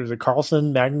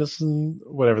Magnuson,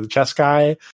 whatever, the chess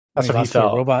guy. That's what he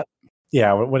felt. Robot.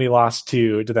 Yeah, when he lost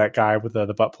to that guy with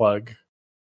the butt plug.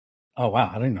 Oh wow,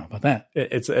 I didn't know about that.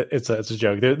 It's a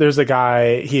joke. There's a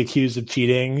guy he accused of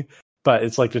cheating, but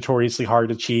it's like notoriously hard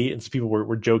to cheat, and so people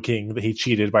were joking that he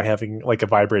cheated by having like a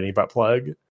vibrating butt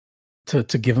plug to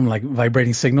give him like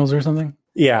vibrating signals or something.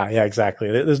 Yeah, exactly.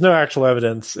 There's no actual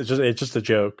evidence. It's just a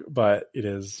joke, but it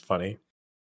is funny.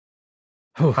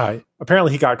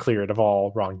 Apparently, he got cleared of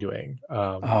all wrongdoing.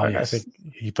 Yes. I think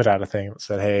he put out a thing that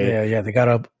said, "Hey, yeah, they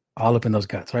got all up in those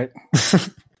guts, right?"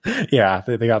 Yeah,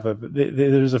 they got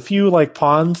there's a few like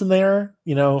pawns in there,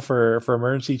 for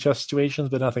emergency chest situations,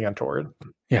 but nothing untoward.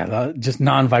 Yeah, just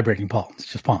non-vibrating pawns,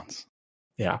 just pawns.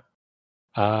 Yeah.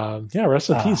 Rest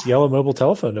in peace, yellow mobile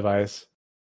telephone device.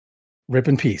 Rip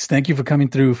in peace. Thank you for coming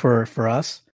through for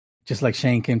us, just like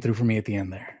Shane came through for me at the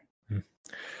end there.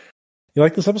 You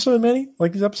like this episode, Manny?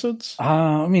 Like these episodes?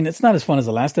 I mean, it's not as fun as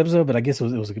the last episode, but I guess it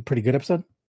was a pretty good episode.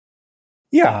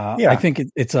 Yeah. I think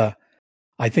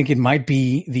I think it might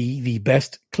be the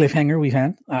best cliffhanger we've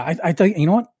had. I think, you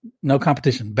know what? No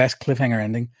competition. Best cliffhanger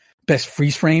ending. Best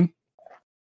freeze frame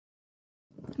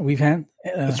we've had.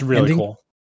 It's really ending. Cool.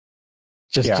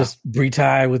 Just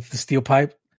Brita with the steel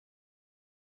pipe.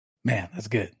 Man, that's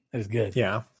good. That is good.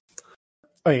 Yeah.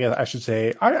 I should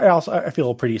say I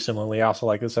feel pretty similarly. I also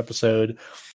like this episode.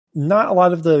 Not a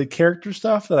lot of the character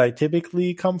stuff that I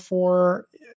typically come for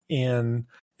in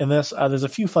this. There's a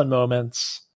few fun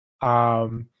moments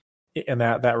in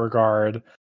that regard,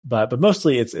 but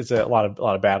mostly it's a lot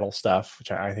of battle stuff,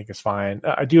 which I think is fine.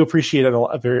 I do appreciate it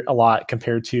a lot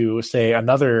compared to, say,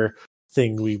 another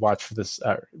thing we watched for this.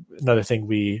 Another thing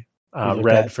we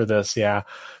read for this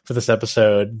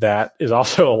episode that is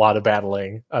also a lot of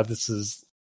battling. This is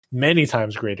many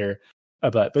times greater,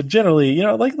 but generally,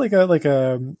 like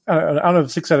a I don't know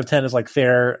if 6 out of 10 is like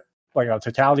fair, like a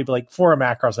totality, but like for a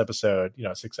Macross episode,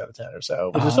 6 out of 10 or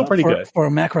so, which is still pretty good for a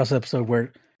Macross episode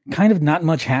where kind of not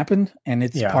much happened, and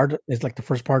it's like the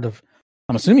first part of,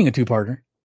 I'm assuming, a two-parter.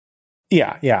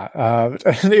 Yeah, yeah.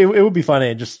 It would be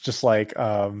funny, just like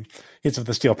hits with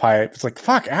the steel pipe. It's like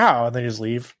fuck, ow, and then you just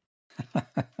leave.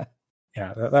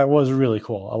 Yeah, that was really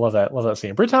cool. I love that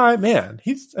scene. Britai, man,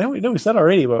 I know we said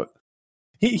already, but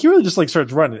he really just like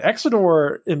starts running.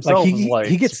 Exodor himself is like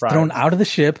he gets surprised. thrown out of the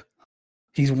ship.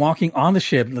 He's walking on the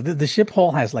ship. The ship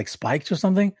hull has like spikes or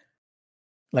something.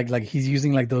 Like he's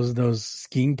using like those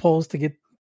skiing poles to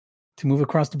move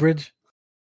across the bridge,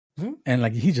 and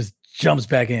like he just jumps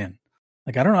back in.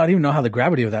 Like I don't even know how the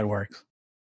gravity of that works.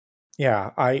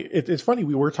 Yeah, it's funny.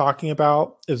 We were talking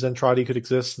about if Zentradi could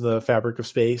exist in the fabric of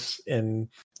space in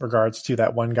regards to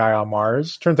that one guy on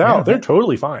Mars. Turns out they're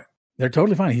totally fine. They're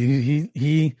totally fine. I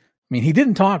mean, he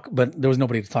didn't talk, but there was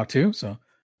nobody to talk to, so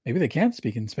maybe they can't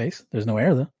speak in space. There's no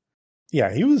air though.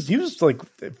 Yeah, he was like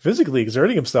physically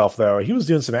exerting himself though. He was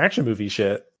doing some action movie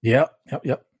shit. Yep.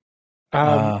 Do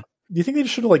you think they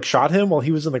should have like shot him while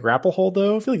he was in the grapple hold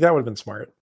though? I feel like that would have been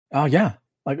smart. Oh yeah,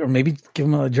 like or maybe give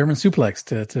him a German suplex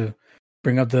to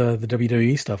bring up the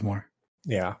WWE stuff more.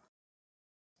 Yeah.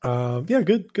 Yeah,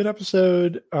 good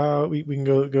episode. We can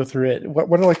go through it.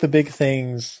 What are like the big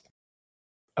things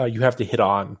you have to hit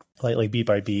on, like beat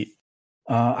by beat?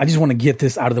 I just want to get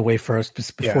this out of the way first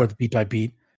before the beat by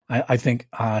beat. I think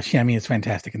Shammy is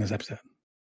fantastic in this episode.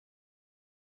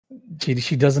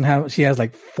 She has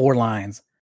like 4 lines,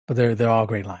 but they're all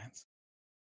great lines.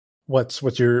 What's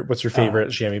your favorite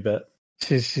Shammy bit?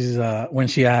 She's when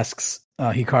she asks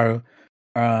Hikaru,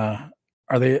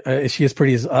 is she as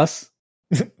pretty as us?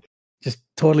 Just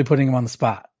totally putting him on the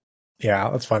spot.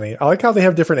 Yeah, that's funny. I like how they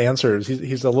have different answers.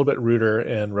 He's a little bit ruder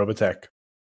in Robotech.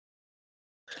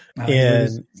 And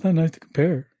it's not nice to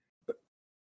compare.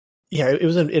 Yeah, it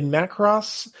was in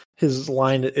Macross. His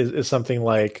line is something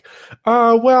like,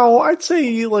 well, I'd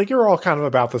say like you're all kind of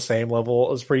about the same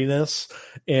level as prettiness.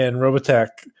 In Robotech,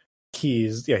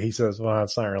 he says, well,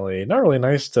 it's not really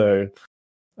nice to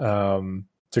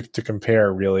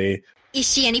compare, really.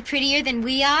 Is she any prettier than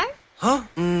we are? Huh?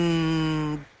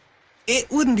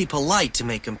 It wouldn't be polite to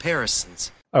make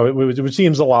comparisons. Oh, it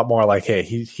seems a lot more like, hey,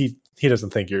 he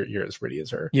doesn't think you're as pretty as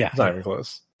her. Yeah, it's not even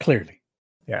close. Clearly.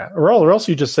 Yeah, or else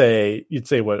you'd say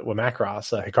what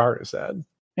Macross Hikaru said.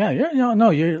 Yeah,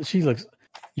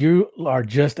 you are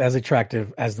just as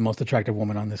attractive as the most attractive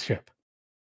woman on this ship.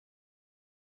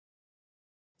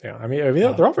 Yeah, I mean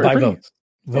they're all very pretty. Votes.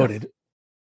 Voted.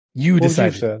 You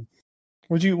decided.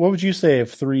 What would you say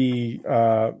if three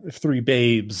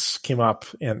babes came up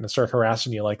and start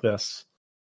harassing you like this?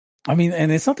 I mean,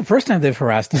 and it's not the first time they've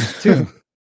harassed him too.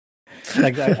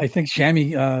 Like I think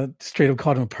Shammy straight up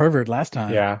called him a pervert last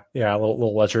time. Yeah, a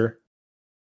little ledger.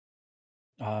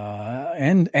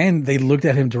 And they looked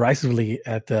at him derisively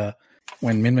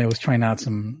when Minmay was trying out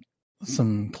some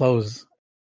clothes.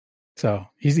 So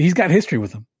he's got history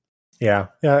with them. Yeah.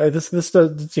 This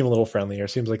does seem a little friendlier.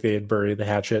 Seems like they had buried the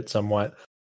hatchet somewhat.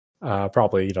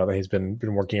 Probably he's been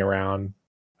working around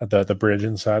at the bridge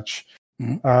and such.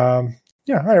 Mm-hmm.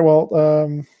 Yeah. All right.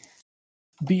 Well,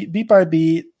 beat by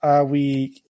beat,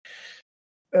 we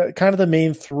kind of the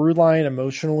main through line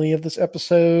emotionally of this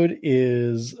episode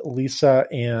is Lisa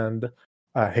and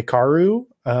Hikaru.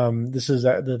 This is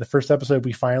the first episode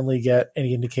we finally get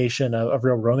any indication of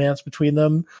real romance between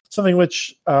them. Something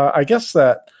which I guess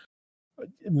that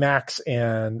Max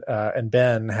and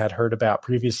Ben had heard about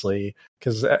previously,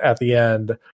 because at the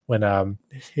end when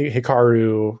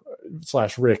Hikaru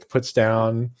 / Rick puts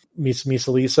down Misa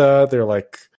Lisa, they're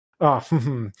like,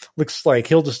 looks like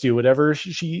he'll just do whatever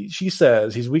she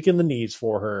says. He's weak in the knees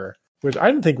for her, which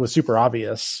I didn't think was super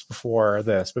obvious before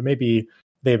this, but maybe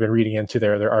they've been reading into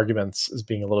their arguments as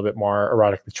being a little bit more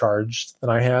erotically charged than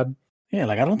I had. Yeah,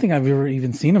 like I don't think I've ever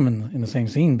even seen them in the same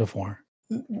scene before.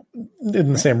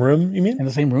 In the same room, you mean? In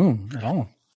the same room at all.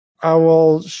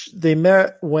 Well, they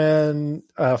met when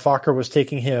Fokker was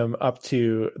taking him up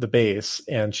to the base,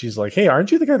 and she's like, "Hey,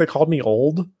 aren't you the guy that called me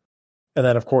old?" And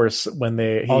then, of course, when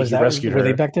he rescued her, were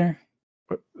they back there?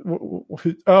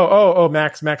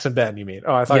 Max and Ben, you mean?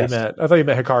 Oh, I thought you meant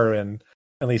Hikaru and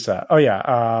Lisa. Oh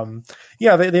yeah,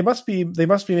 They must be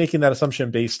making that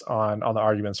assumption based on the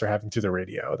arguments they're having through the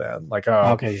radio. Then, like,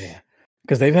 okay, yeah,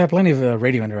 because they've had plenty of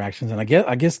radio interactions, and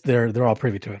I guess they're all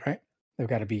privy to it, right? They've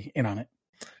got to be in on it.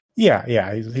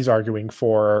 Yeah, he's arguing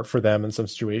for them in some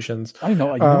situations. I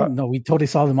know, no, we totally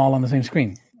saw them all on the same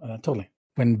screen, totally.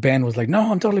 When Ben was like, "No,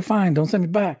 I'm totally fine. Don't send me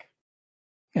back."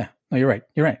 Yeah, no, you're right.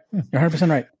 You're 100%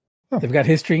 right. Oh. They've got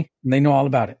history and they know all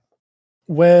about it.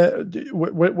 What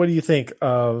do you think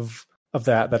of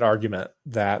that argument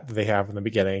that they have in the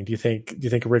beginning? Do you think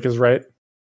Rick is right?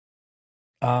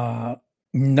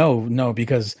 No,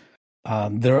 because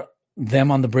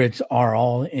them on the bridge are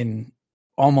all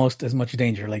almost as much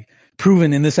danger, like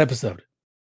proven in this episode.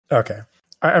 Okay.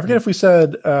 I forget if we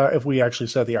said, if we actually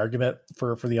said the argument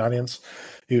for the audience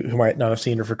who might not have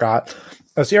seen or forgot.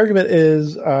 So the argument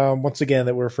is, once again,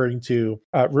 that we're referring to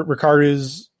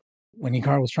Ricardo's. When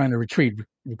Hikaru was trying to recoup,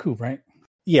 right?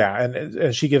 Yeah,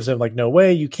 and she gives him like, no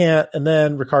way, you can't. And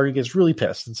then Ricardo gets really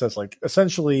pissed and says, like,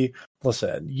 essentially,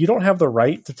 listen, you don't have the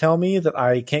right to tell me that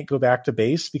I can't go back to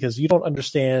base because you don't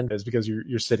understand. Is because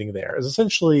you're sitting there. Is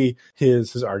essentially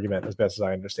his argument, as best as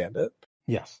I understand it.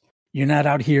 Yes, you're not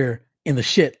out here in the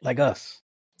shit like us.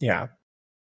 Yeah,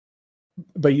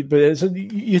 but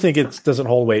you think it doesn't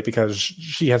hold weight because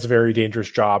she has a very dangerous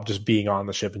job just being on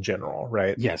the ship in general,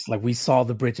 right? Yes, like we saw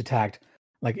the bridge attacked.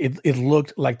 Like it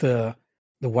looked like the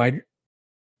wide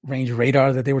range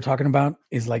radar that they were talking about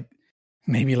is like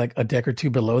maybe like a deck or two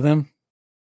below them,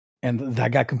 and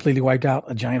that got completely wiped out.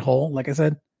 A giant hole, like I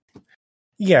said.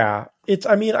 Yeah, it's.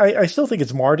 I mean, I still think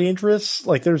it's more dangerous.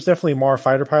 Like, there's definitely more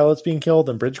fighter pilots being killed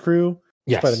than bridge crew.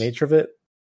 Yes, by the nature of it.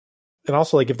 And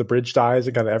also, like, if the bridge dies,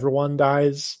 and kind of everyone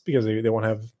dies because they won't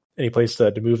have any place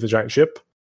to move the giant ship.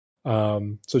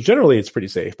 So generally, it's pretty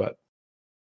safe, but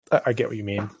I get what you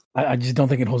mean. I just don't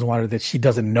think it holds water that she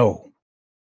doesn't know,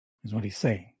 is what he's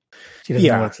saying. She doesn't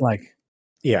know what it's like.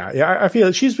 Yeah. I feel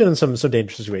like she's been in some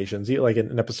dangerous situations, like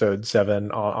in episode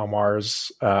 7 on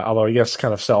Mars, although I guess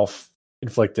kind of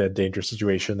self-inflicted dangerous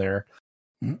situation there.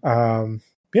 Mm-hmm.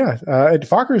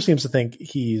 Fokker seems to think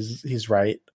he's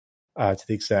right to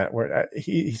the extent where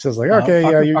he says, like, okay,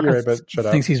 Fokker, you're right, but shut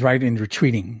up. Thinks he's right in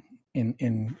retreating,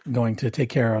 in going to take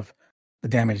care of the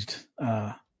damaged,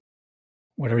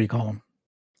 whatever you call him.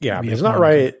 Yeah, but he's not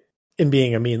right in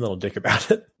being a mean little dick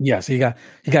about it. Yes, he got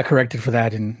corrected for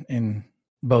that in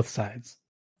both sides.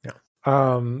 Yeah.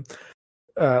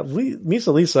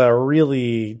 Lisa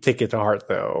really take it to heart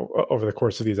though over the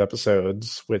course of these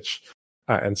episodes, which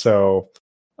and so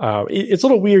it's a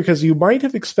little weird because you might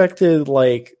have expected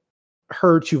like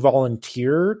her to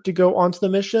volunteer to go onto the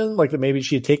mission, like that maybe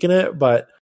she had taken it, but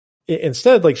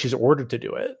instead, like, she's ordered to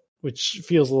do it, which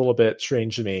feels a little bit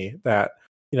strange to me. That,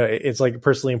 you know, it's like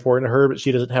personally important to her, but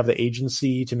she doesn't have the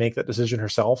agency to make that decision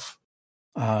herself.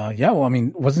 Yeah, well, I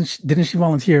mean, didn't she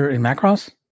volunteer in Macross?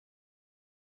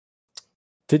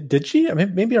 Did she? I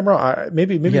mean, maybe I'm wrong.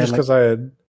 Maybe just because I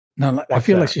had. No, I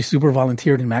feel like she super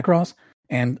volunteered in Macross,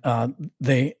 and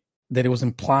that it was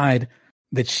implied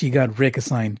that she got Rick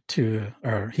assigned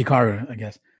or Hikaru, I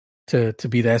guess, to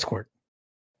be the escort.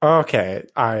 Okay,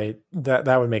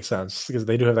 that would make sense because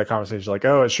they do have that conversation. Like,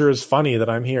 oh, it sure is funny that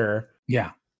I'm here.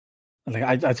 Yeah,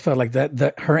 like I felt like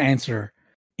that her answer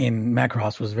in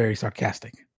Macross was very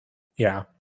sarcastic. Yeah,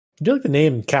 I do like the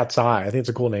name Cat's Eye. I think it's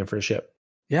a cool name for a ship.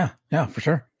 Yeah, for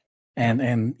sure.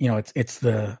 And you know, it's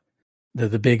the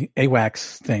big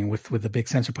AWACS thing with the big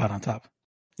sensor pod on top.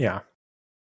 Yeah.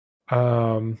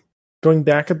 Going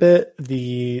back a bit,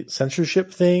 the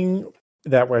censorship thing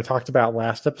that I talked about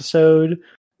last episode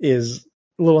is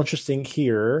a little interesting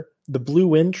here. The Blue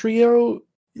Wind trio,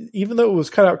 even though it was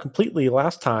cut out completely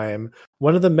last time,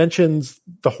 one of them mentions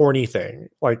the horny thing.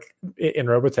 Like in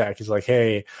Robotech, he's like,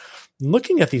 hey,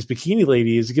 looking at these bikini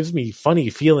ladies gives me funny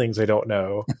feelings I don't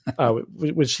know,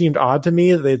 which seemed odd to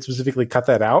me that they'd specifically cut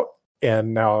that out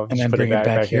and now and then bring it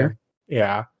back here. In.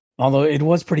 Yeah. Although it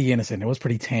was pretty innocent. It was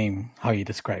pretty tame how you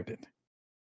described it.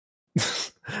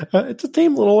 It's a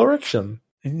tame little erection.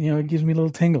 And, you know, it gives me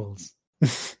little tingles.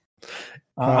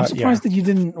 I'm surprised that you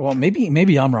didn't. Well,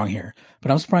 maybe I'm wrong here,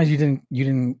 but I'm surprised you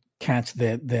didn't catch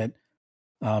that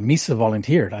Misa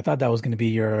volunteered. I thought that was going to be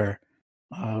your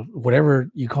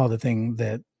whatever you call the thing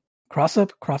that cross. Is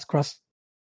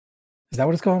that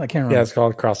what it's called? I can't remember. Yeah, it's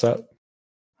called cross up.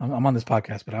 I'm on this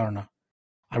podcast, but I don't know.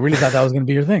 I really thought that was going to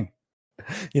be your thing.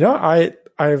 You know, I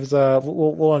was a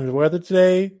little under the weather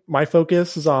today. My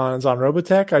focus is on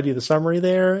Robotech. I do the summary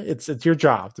there. It's your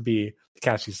job to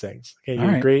catch these things. Okay, you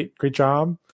do a great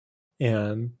job,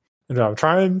 and I'm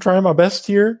trying my best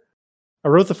here. I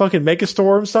wrote the fucking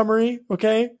Megastorm summary.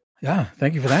 Okay. Yeah,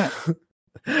 thank you for that.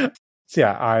 So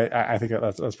yeah, I think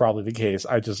that's probably the case.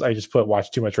 I just watch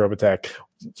too much Robotech.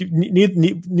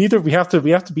 Neither we have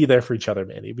to be there for each other,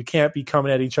 Manny. We can't be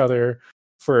coming at each other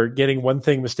for getting one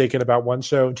thing mistaken about one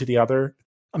show to the other.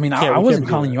 I mean, I wasn't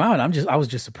calling you out. I was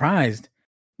just surprised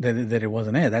that it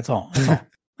wasn't it. That's all.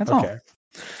 That's okay.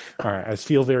 All right. I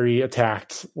feel very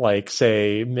attacked, like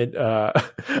say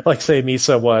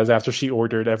Misa was after she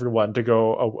ordered everyone to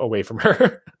go away from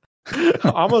her.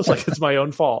 Almost like it's my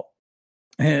own fault.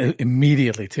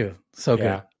 Immediately too. So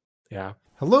good. Yeah.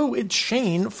 Hello, it's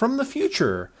Shane from the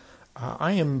future.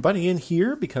 I am butting in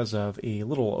here because of a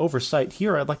little oversight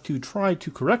here. I'd like to try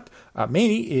to correct.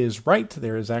 Manny is right.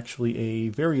 There is actually a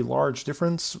very large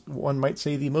difference. One might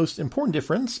say the most important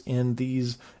difference in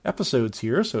these episodes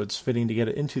here. So it's fitting to get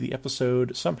it into the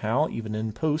episode somehow, even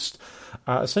in post.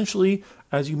 Essentially,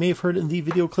 as you may have heard in the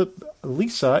video clip,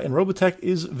 Lisa in Robotech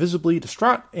is visibly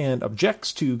distraught and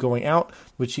objects to going out,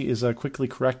 which she is quickly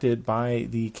corrected by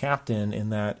the captain in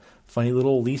that funny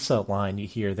little Lisa line you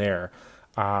hear there.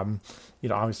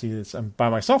 Obviously I'm by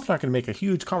myself, not going to make a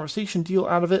huge conversation deal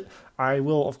out of it. I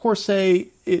will, of course, say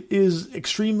it is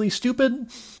extremely stupid.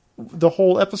 The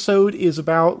whole episode is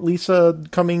about Lisa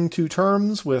coming to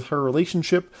terms with her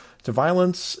relationship to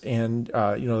violence and,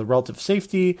 the relative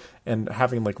safety and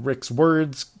having like Rick's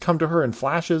words come to her in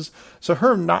flashes. So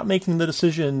her not making the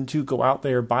decision to go out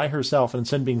there by herself and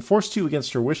instead being forced to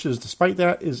against her wishes despite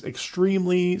that is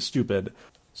extremely stupid.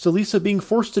 So Lisa being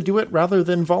forced to do it rather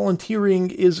than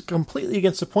volunteering is completely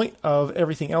against the point of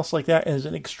everything else like that and is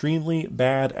an extremely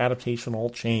bad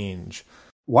adaptational change.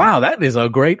 Wow, that is a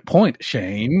great point,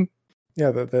 Shane.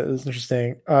 Yeah, that is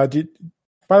interesting. By the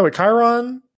way,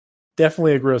 Chiron,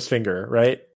 definitely a gross finger,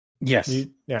 right? Yes.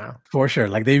 Yeah. For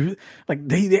sure. I feel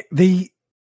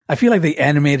like they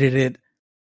animated it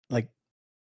like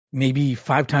maybe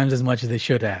 5 times as much as they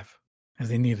should have, as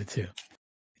they needed to.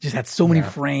 Just had so many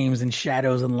frames and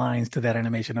shadows and lines to that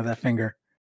animation of that finger.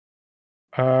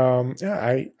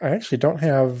 I actually don't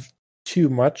have too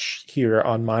much here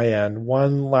on my end.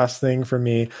 One last thing for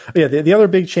me. Yeah, the other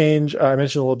big change I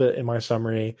mentioned a little bit in my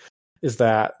summary is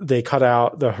that they cut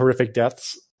out the horrific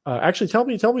deaths. Actually, tell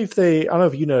me if I don't know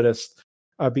if you noticed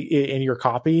in your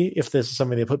copy if this is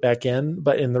something they put back in,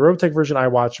 but in the Robotech version I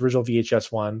watched, original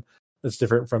VHS one, that's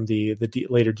different from the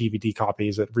later DVD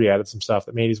copies that re-added some stuff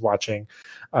that Mandy's watching.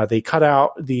 They cut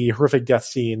out the horrific death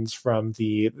scenes from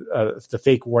the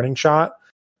fake warning shot.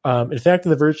 In fact,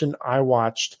 in the version I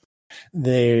watched,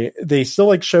 they still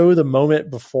like show the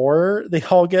moment before they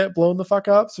all get blown the fuck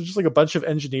up. So just like a bunch of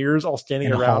engineers all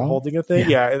standing around holding a thing,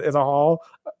 in a hall,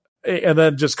 and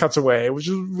then just cuts away, which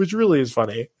really is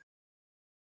funny.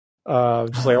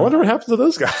 Just like I wonder what happened to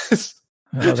those guys.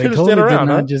 They totally did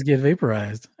not just get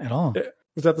vaporized at all.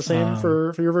 Was that the same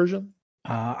for your version?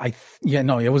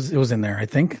 It was in there. I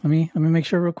think. Let me make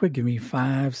sure real quick. Give me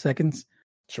 5 seconds.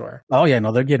 Sure. Oh yeah,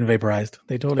 no, they're getting vaporized.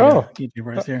 They totally get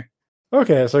vaporized here.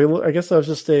 Okay, so I guess that was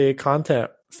just a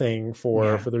content thing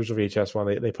for the original VHS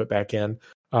one they put back in.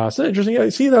 So interesting. Yeah,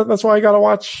 see that's why I got to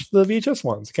watch the VHS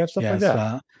ones, catch stuff like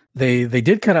that. They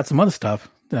did cut out some other stuff.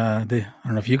 I don't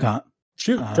know if you got.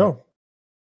 Shoot, go.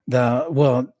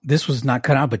 This was not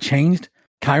cut out, but changed.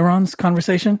 Chiron's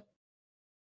conversation.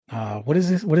 What is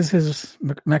this? What is his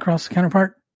Macross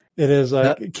counterpart? It is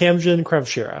Kamjin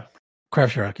Krevshira.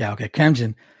 Krevshira, yeah, okay.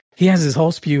 Kamjin. He has this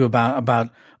whole spew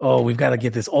about we've got to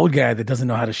get this old guy that doesn't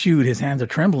know how to shoot. His hands are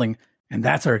trembling, and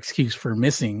that's our excuse for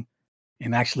missing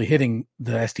and actually hitting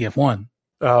the SDF-1.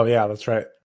 Oh yeah, that's right.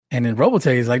 And then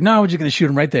Robotech is like, no, we're just going to shoot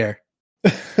him right there,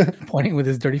 pointing with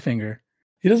his dirty finger.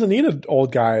 He doesn't need an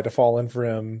old guy to fall in for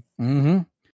him. Mm-hmm.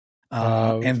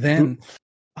 And then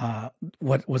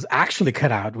what was actually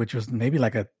cut out, which was maybe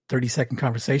like a 30-second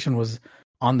conversation, was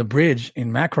on the bridge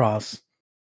in Macross,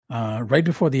 right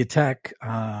before the attack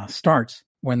starts,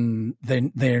 when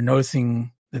they're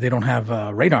noticing that they don't have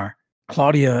radar.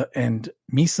 Claudia and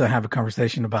Misa have a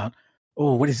conversation about,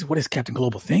 what is Captain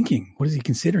Global thinking? What is he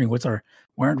considering? Why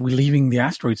aren't we leaving the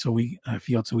asteroid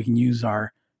field so we can use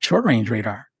our short range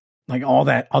radar? Like all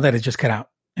that is just cut out,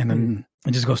 and then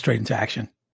it just goes straight into action.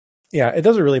 Yeah, it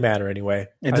doesn't really matter anyway.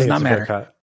 It does not matter.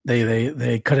 Cut.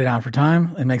 They cut it out for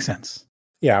time. It makes sense.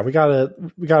 Yeah, we gotta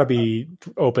be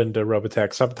open to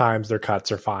Robotech. Sometimes their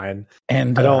cuts are fine,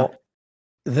 and I don't.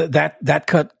 That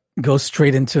cut goes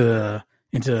straight into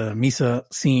Misa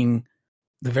seeing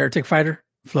the Veritech fighter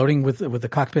floating with the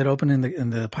cockpit open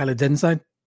and the pilot dead inside.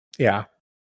 Yeah.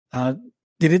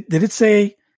 Did it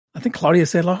say? I think Claudia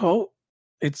said, "Oh,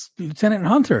 it's Lieutenant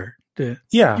Hunter." That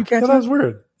was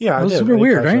weird. Yeah, it was super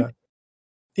weird, right? That.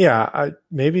 Yeah,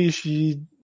 maybe she's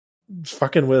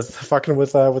fucking with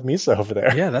Misa over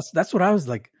there. Yeah, that's what I was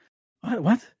like.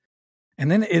 What? And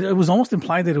then it was almost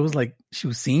implied that it was like she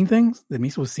was seeing things. That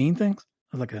Misa was seeing things,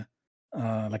 like a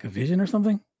vision or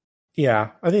something.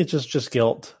 Yeah, I think it's just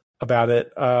guilt about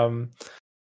it.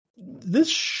 This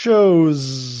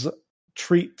shows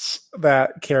treats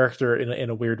that character in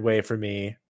a weird way for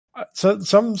me. So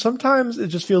sometimes it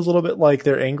just feels a little bit like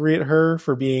they're angry at her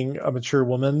for being a mature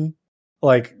woman.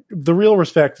 Like the real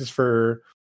respect is for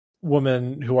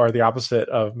women who are the opposite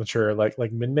of mature, like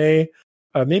Minmay.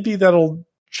 Maybe that'll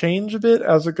change a bit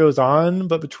as it goes on,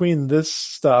 but between this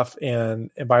stuff and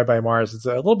Bye Bye Mars, it's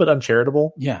a little bit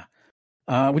uncharitable. Yeah.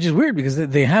 Which is weird because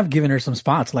they have given her some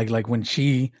spots, like when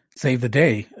she saved the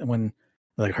day, when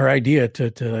like her idea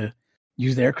to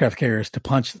use the aircraft carriers to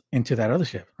punch into that other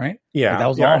ship, right? Yeah, Like, that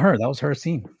was all her. That was her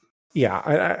scene.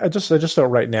 Yeah, I just don't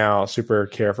right now super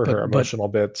care for her emotional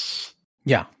bits.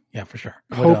 Yeah, for sure.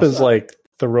 Hope is like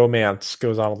the romance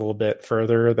goes on a little bit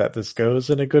further, that this goes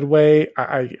in a good way.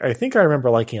 I think I remember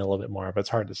liking it a little bit more, but it's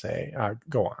hard to say.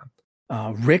 Go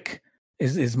on. Rick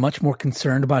is much more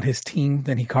concerned about his team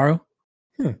than Hikaru.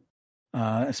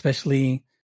 Especially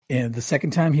in the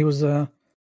second time he was, I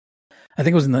think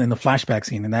it was in the flashback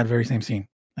scene, in that very same scene.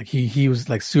 Like he was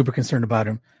like super concerned about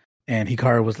him, and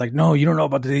Hikaru was like, "No, you don't know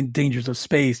about the dangers of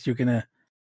space. You're gonna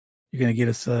get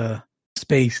us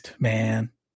spaced,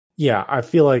 man." Yeah, I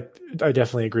feel like I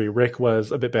definitely agree. Rick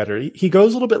was a bit better. He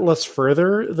goes a little bit less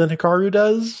further than Hikaru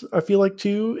does, I feel like,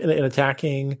 too, in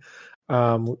attacking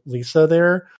Lisa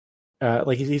there.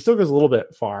 Like he still goes a little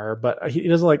bit far, but he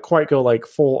doesn't like quite go like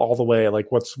full all the way.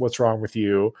 Like what's wrong with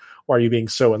you? Why are you being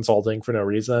so insulting for no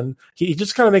reason? He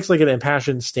just kind of makes like an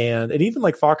impassioned stand, and even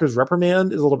like Fokker's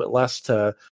reprimand is a little bit less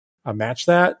to match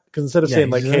that, because instead of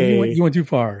saying like, "Hey, you went too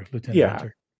far, Lieutenant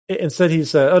Hunter." Instead he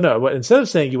said, "Oh no!" But instead of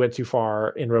saying you went too far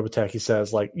in Robotech, he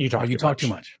says like, "You talk too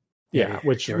much." Yeah,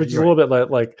 which is a little bit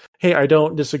like, "Hey, I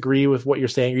don't disagree with what you're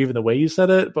saying, or even the way you said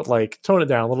it, but like tone it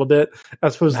down a little bit."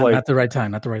 As opposed to like not the right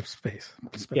time, not the right space.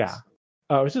 Yeah,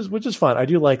 which is fun. I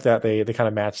do like that they kind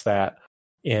of match that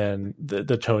in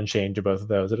the tone change of both of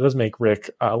those. It does make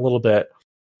Rick a little bit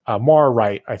more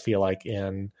right. I feel like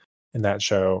in that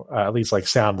show, at least like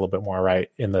sound a little bit more right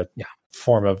in the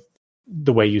form of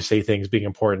the way you say things being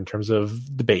important in terms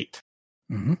of debate.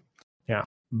 Mm-hmm. Yeah,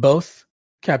 both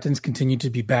captains continue to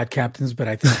be bad captains, but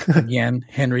I think again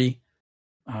Henry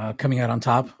coming out on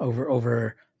top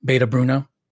over Beta Bruno.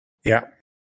 Yeah,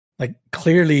 like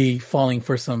clearly falling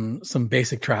for some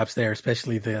basic traps there,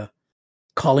 especially the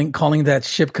calling that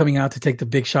ship coming out to take the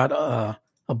big shot a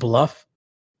bluff,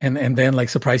 and then like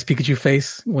surprise Pikachu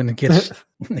face when it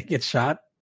gets shot.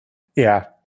 Yeah,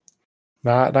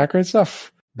 not great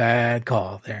stuff. Bad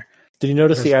call there. Did you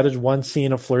notice he added one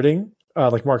scene of flirting,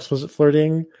 like more explicit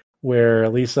flirting, where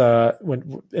Lisa,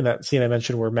 when in that scene I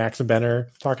mentioned where Max and Ben are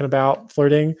talking about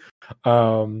flirting,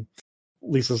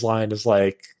 Lisa's line is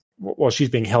like, well, she's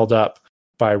being held up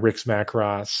by Rick's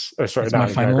Macross, or sorry, not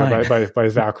Macross, by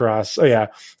Valcross. Oh yeah,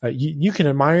 you can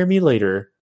admire me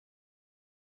later.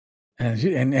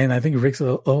 And I think Rick's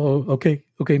okay,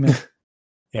 man.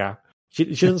 Yeah. She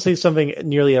doesn't say something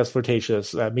nearly as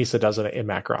flirtatious. Misa does it in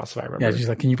Macross, if I remember. Yeah, she's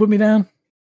like, "Can you put me down?"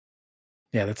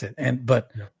 Yeah, that's it. And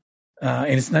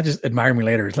it's not just admire me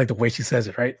later. It's like the way she says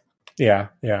it, right? Yeah.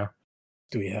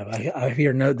 Do we have? I have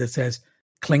here a note that says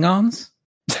Klingons.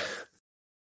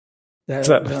 That's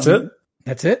it.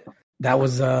 That's it. That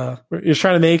was. You're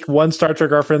trying to make one Star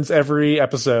Trek reference every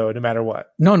episode, no matter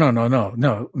what. No.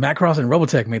 Macross and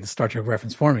Robotech made the Star Trek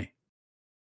reference for me.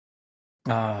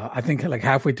 I think like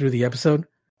halfway through the episode,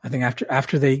 I think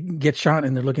after they get shot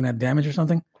and they're looking at damage or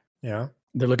something. Yeah.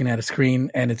 They're looking at a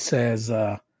screen and it says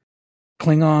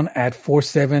Klingon at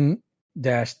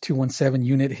 47-217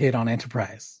 unit hit on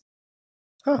Enterprise.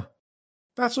 Huh.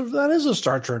 That is a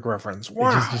Star Trek reference.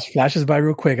 Wow. It just flashes by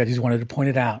real quick. I just wanted to point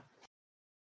it out.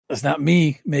 It's not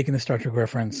me making the Star Trek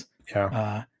reference.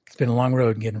 Yeah. It's been a long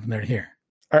road getting from there to here.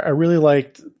 I really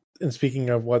liked, and speaking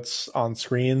of what's on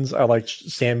screens, I liked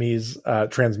Sammy's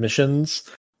transmissions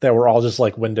that were all just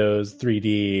like Windows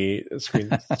 3D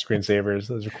screensavers.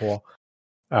 Those are cool.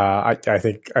 I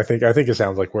think it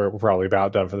sounds like we're probably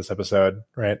about done for this episode,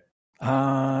 right?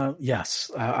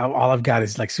 Yes. All I've got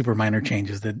is like super minor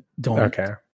changes that don't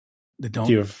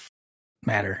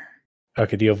matter.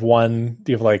 Okay. Do you have one?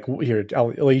 Do you have like here?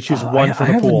 I'll let you choose one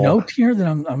from the pool. I have a note here that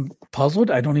I'm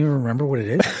puzzled. I don't even remember what it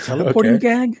is. Teleporting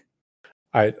gag.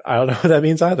 I don't know what that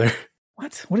means either.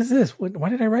 What is this? Why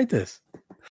did I write this?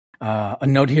 A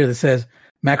note here that says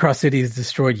Macross City is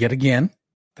destroyed yet again.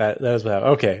 That is what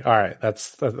happened. Okay, all right,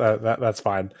 that's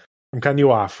fine. I'm cutting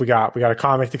you off. We got a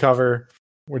comic to cover.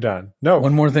 We're done. No,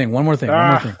 one more thing. You said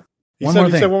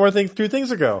one more thing 2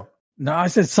 things ago. No, I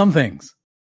said some things.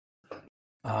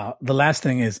 The last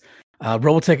thing is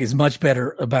Robotech is much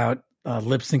better about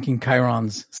lip syncing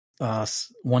Chiron's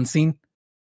one scene.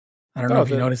 I don't know if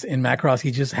you noticed in Macross,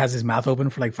 he just has his mouth open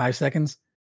for like 5 seconds.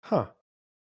 Huh.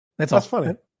 That's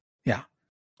funny. Yeah.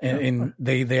 And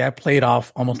they have played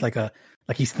off almost like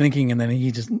he's thinking, and then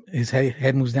his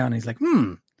head moves down and he's like,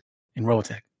 in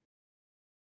Robotech.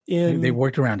 They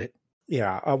worked around it.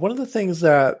 Yeah. One of the things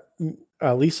that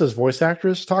Lisa's voice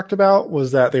actress talked about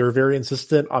was that they were very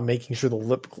insistent on making sure the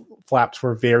lip flaps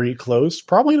were very close,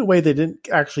 probably in a way they didn't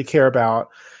actually care about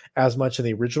as much in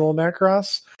the original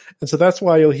Macross. And so that's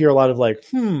why you'll hear a lot of like,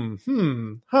 things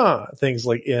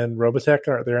like in Robotech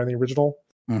aren't there in the original.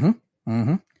 Mm-hmm.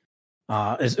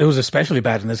 Mm-hmm. It was especially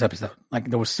bad in this episode. Like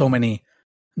there was so many,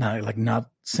 not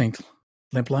synced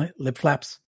lip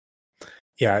flaps.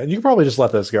 Yeah, and you can probably just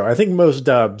let those go. I think most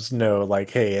dubs know, like,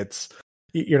 hey,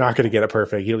 you're not going to get it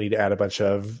perfect. You'll need to add a bunch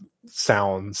of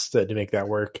sounds to make that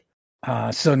work.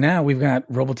 So now we've got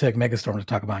Robotech Megastorm to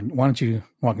talk about. Why don't you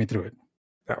walk me through it?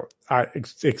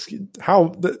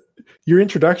 Your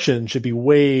introduction should be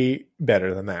way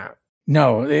better than that.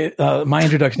 No, my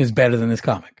introduction is better than this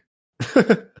comic. We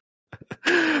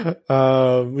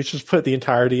should just put the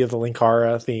entirety of the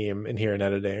Linkara theme in here in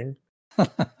editing.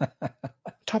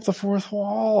 Top the fourth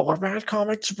wall, where bad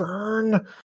comics burn.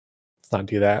 Let's not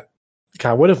do that.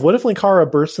 God, what if Linkara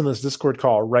bursts in this Discord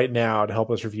call right now to help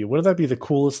us review? Wouldn't that be the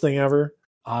coolest thing ever?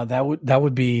 That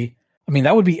would be. I mean,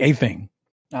 that would be a thing.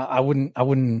 I wouldn't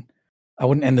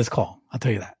end this call. I'll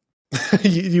tell you that.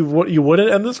 you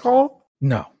wouldn't end this call?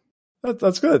 No.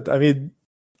 That's good. I mean,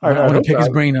 I want to pick his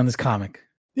brain on this comic.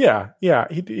 Yeah.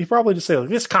 He probably just say like,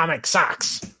 this comic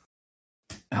sucks.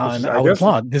 And I would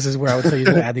applaud. This is where I would tell you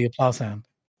to add the applause sound.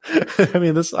 I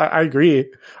mean, I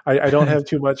agree. I don't have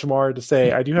too much more to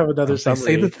say. I do have another summary.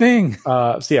 Say the thing.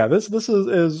 So yeah, this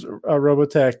is a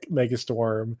Robotech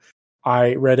Megastorm.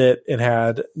 I read it and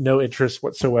had no interest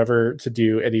whatsoever to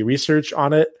do any research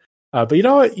on it. But you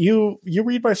know what? You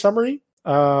read my summary,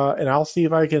 and I'll see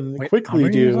if I can quickly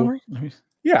do.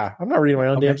 Yeah, I'm not reading my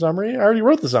own damn summary. I already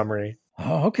wrote the summary.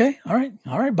 Oh, okay. All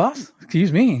right, boss.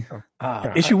 Excuse me.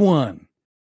 Issue 1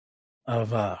 of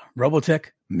Robotech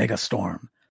Megastorm.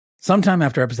 Sometime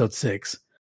after episode 6,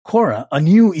 Cora, a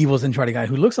new evil Zentradi guy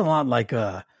who looks a lot like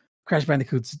Crash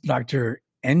Bandicoot's Dr.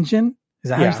 Engine. Is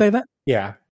that how you say that?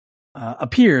 Yeah.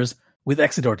 Appears with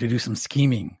Exodor to do some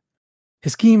scheming.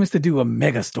 His scheme is to do a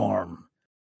Megastorm.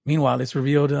 Meanwhile, it's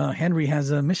revealed Henry has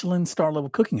a Michelin star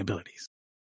level cooking abilities.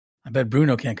 I bet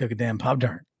Bruno can't cook a damn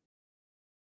Pop-Tart.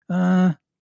 I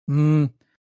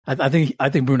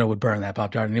think Bruno would burn that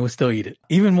Pop-Tart and he would still eat it.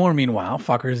 Even more, meanwhile,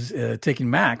 Fokker's taking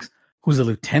Max, who's a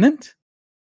lieutenant.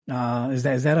 Is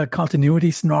that a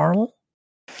continuity snarl?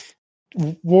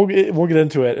 We'll get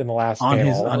into it in the last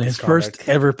panel on his first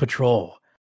ever patrol,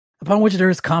 upon which there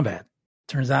is combat.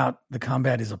 Turns out the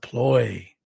combat is a ploy.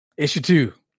 Issue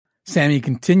 2. Sammy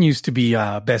continues to be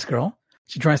best girl.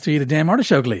 She tries to eat a damn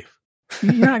artichoke leaf.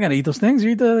 You're not gonna eat those things.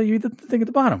 You eat the thing at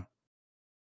the bottom.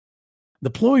 The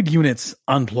ployed units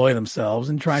unploy themselves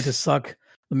and try to suck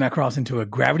the Macross into a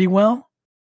gravity well.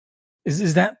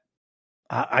 Is that?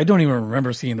 I don't even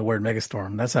remember seeing the word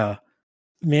Megastorm. That's a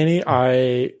Manny.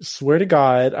 I swear to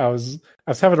God, I was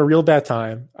having a real bad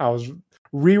time. I was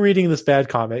rereading this bad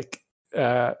comic,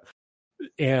 and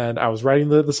I was writing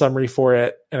the summary for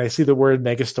it, and I see the word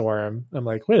Megastorm. I'm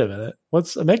like, wait a minute,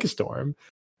 what's a Megastorm?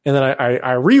 And then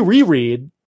I reread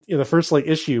the first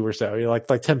issue or so, like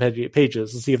 10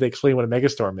 pages, to see if they explain what a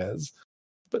Megastorm is.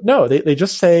 But no, they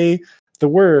just say the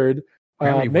word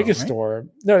Megastorm.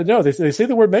 Right? No, they say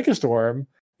the word Megastorm,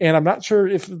 and I'm not sure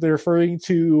if they're referring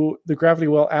to the gravity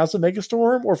well as a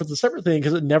Megastorm or if it's a separate thing,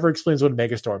 because it never explains what a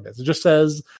Megastorm is. It just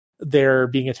says they're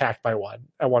being attacked by one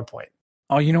at one point.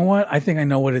 Oh, you know what? I think I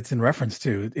know what it's in reference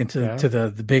to. To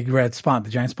the big red spot,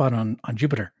 the giant spot on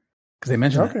Jupiter, because they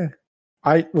mentioned that.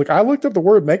 I looked up the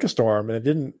word Megastorm and it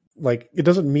didn't it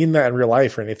doesn't mean that in real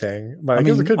life or anything, but I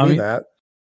guess it could mean that.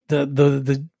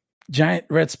 The giant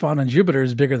red spot on Jupiter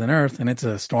is bigger than Earth and it's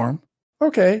a storm.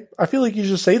 Okay. I feel like you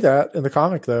just say that in the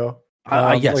comic though.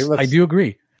 Yes, I do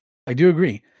agree.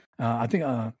 I think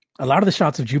a lot of the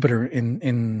shots of Jupiter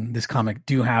in this comic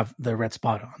do have the red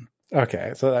spot on.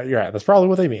 Okay. So you're right. That's probably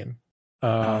what they mean.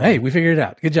 Hey, we figured it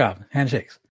out. Good job.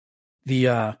 Handshakes.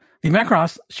 The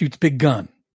Macross shoots big gun.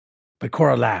 But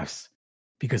Cora laughs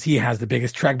because he has the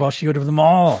biggest trackball shield of them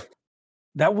all.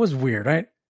 That was weird, right?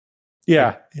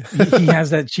 Yeah. he has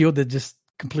that shield that just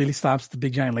completely stops the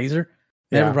big giant laser.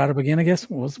 Never brought up again, I guess.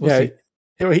 We'll see.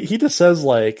 He just says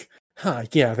my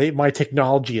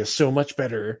technology is so much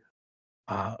better.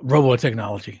 Robo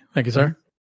technology. Thank you, sir.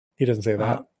 He doesn't say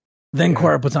that. Then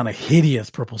Cora puts on a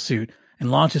hideous purple suit and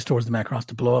launches towards the Macross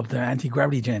to blow up their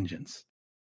anti-gravity engines.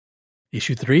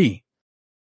 Issue 3.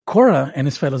 Cora and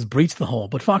his fellows breach the hole,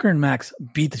 but Fokker and Max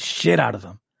beat the shit out of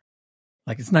them.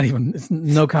 It's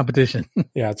no competition.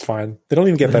 Yeah, it's fine. They don't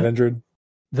even get that injured.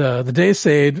 The day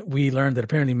saved, we learned that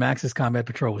apparently Max's combat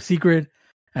patrol was secret,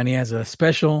 and he has a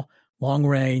special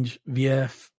long-range VF9.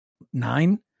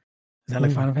 Is that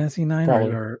like Final Fantasy 9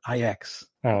 or IX?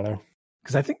 I don't know.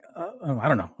 because I think I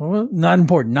don't know, well, not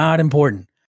important,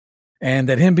 and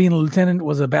that him being a lieutenant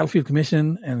was a battlefield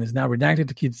commission and is now redacted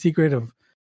to keep the secret of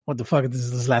what the fuck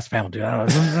is this last panel, dude? I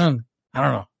don't know. I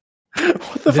don't know.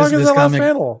 What the fuck is that last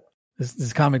panel?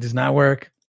 This comic does not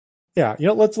work. Yeah,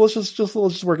 let's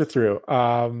just work it through.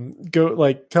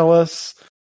 Go tell us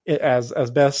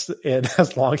as best and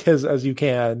as long as you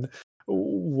can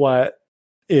what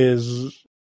is,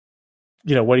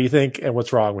 what do you think and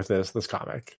what's wrong with this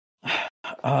comic?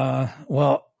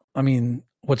 Well, I mean,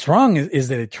 what's wrong is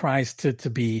that it tries to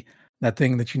be that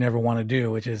thing that you never want to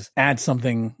do, which is add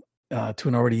something to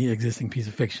an already existing piece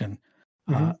of fiction.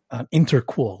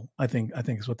 Interquel, I think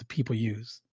is what the people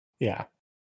use. Yeah.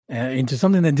 Into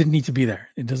something that didn't need to be there.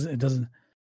 It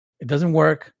doesn't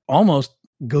work. Almost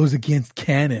goes against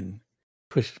canon.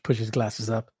 Pushes glasses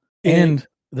up. And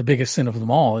the biggest sin of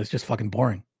them all is just fucking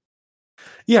boring.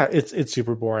 Yeah, it's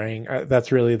super boring.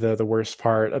 That's really the worst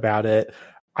part about it.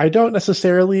 I don't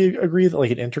necessarily agree that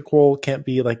an interquel can't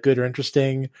be good or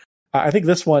interesting. I think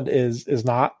this one is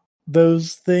not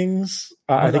those things.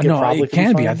 I think it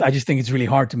can be. I just think it's really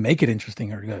hard to make it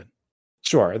interesting or good.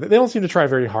 Sure. They don't seem to try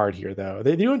very hard here, though.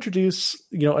 They do introduce,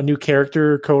 a new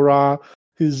character, Korra,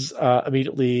 who's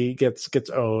immediately gets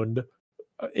owned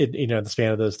in the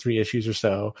span of those 3 issues or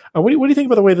so. What do you think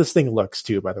about the way this thing looks,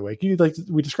 too, by the way?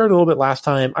 We described it a little bit last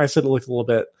time. I said it looked a little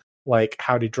bit like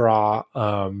how to draw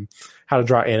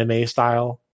anime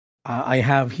style. I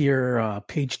have here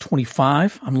page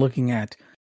 25. I'm looking at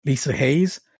Lisa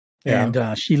Hayes,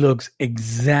 and she looks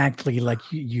exactly like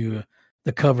the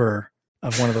cover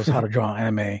of one of those how to draw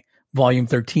anime, volume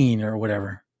 13 or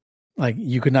whatever.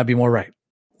 You could not be more right.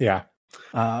 Yeah.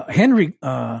 Henry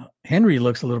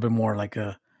looks a little bit more like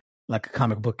a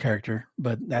comic book character,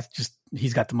 but that's just,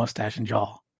 he's got the mustache and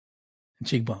jaw and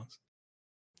cheekbones.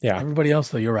 Yeah. Everybody else,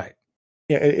 though, you're right.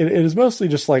 Yeah, it is mostly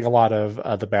just a lot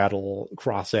of the battle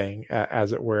crossing,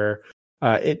 as it were.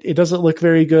 It doesn't look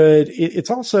very good. It's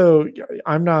also,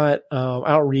 I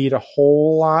don't read a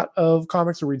whole lot of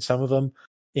comics. I read some of them.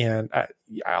 And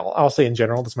I'll say in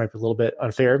general, this might be a little bit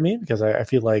unfair of me because I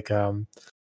feel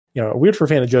weird for a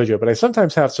fan of JoJo, but I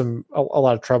sometimes have a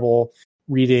lot of trouble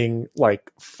reading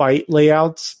fight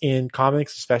layouts in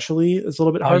comics, especially. It's a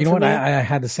little bit hard. You know what? I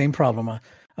had the same problem.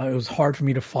 It was hard for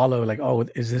me to follow.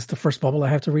 Is this the first bubble I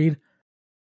have to read?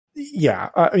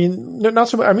 Yeah, I mean, not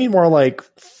so much. I mean, more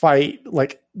fight,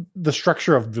 the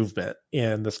structure of movement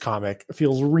in this comic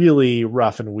feels really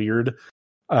rough and weird.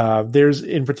 There's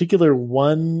in particular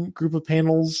one group of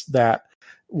panels that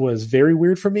was very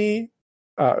weird for me.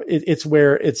 It's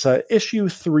where it's issue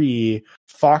 3.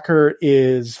 Fokker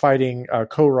is fighting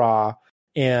Korra,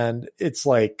 and it's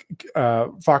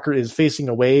Fokker is facing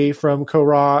away from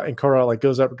Korra, and Korra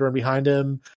goes up door behind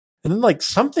him, and then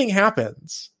something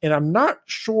happens, and I'm not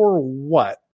sure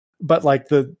what, but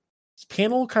the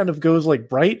panel kind of goes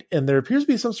bright, and there appears to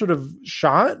be some sort of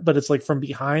shot, but it's from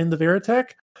behind the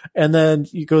Veritech, and then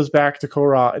he goes back to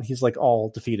Korra, and he's all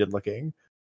defeated looking.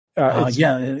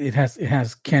 It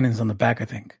has cannons on the back, I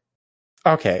think.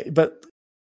 Okay, but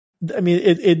I mean,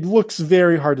 it looks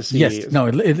very hard to see. Yes, no,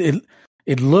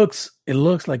 it looks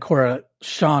like Korra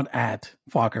shot at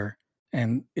Fokker,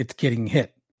 and it's getting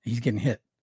hit. He's getting hit.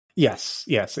 Yes,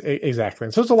 exactly.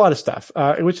 And so it's a lot of stuff,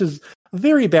 which is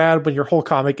very bad when your whole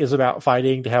comic is about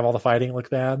fighting to have all the fighting look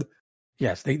bad.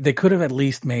 Yes, they could have at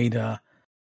least made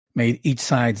each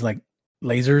side's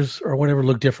lasers or whatever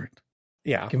look different.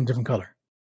 Yeah, give them different color.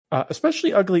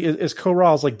 Especially ugly is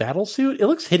Korra's battle suit. It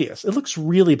looks hideous. It looks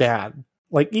really bad.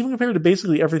 Even compared to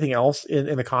basically everything else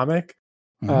in the comic,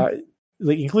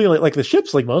 including the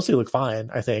ships, mostly look fine.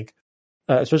 I think,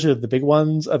 especially the big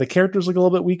ones. The characters look a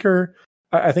little bit weaker.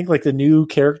 I think the new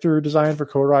character design for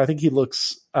Korra, I think he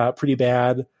looks pretty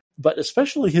bad. But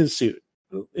especially his suit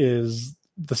is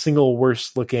the single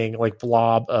worst looking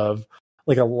blob of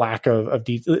a lack of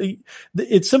detail.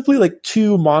 It's simply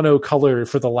too monocolor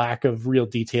for the lack of real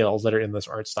details that are in this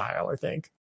art style, I think.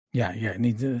 Yeah, it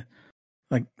needs to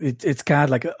it's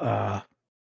got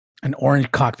an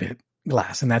orange cockpit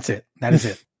glass, and that's it. That is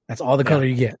it. That's all the color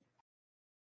you get.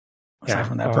 Aside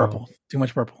from that purple, too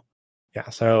much purple. Yeah.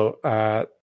 So, I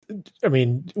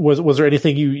mean, was there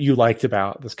anything you liked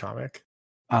about this comic?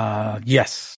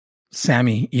 Yes,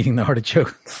 Sammy eating the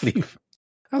artichoke leaf.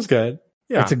 That was good.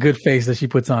 Yeah, it's a good face that she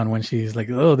puts on when she's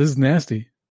 "Oh, this is nasty."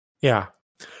 Yeah,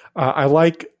 I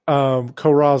like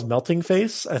Korra's melting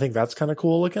face. I think that's kind of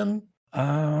cool looking.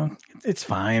 It's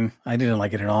fine. I didn't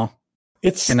like it at all.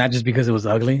 And not just because it was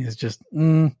ugly. It's just.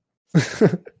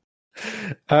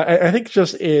 I think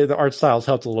just the art styles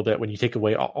helped a little bit when you take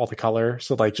away all the color.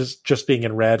 So just being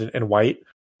in red and white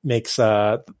makes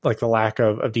like the lack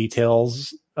of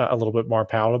details a little bit more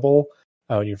palatable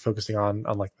when you're focusing on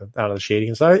like the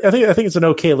shading. So I think it's an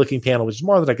okay looking panel, which is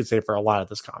more than I could say for a lot of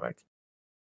this comic.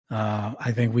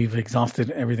 I think we've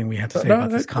exhausted everything we had to say about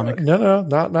this comic. No,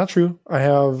 not true. I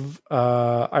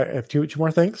have two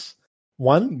more things.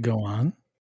 One, Go on.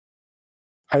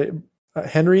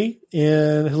 Henry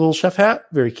in his little chef hat,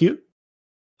 very cute.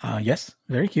 Yes,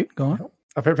 very cute. Go on.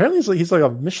 Apparently, he's like a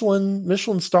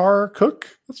Michelin star cook.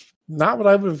 That's not what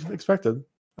I would have expected.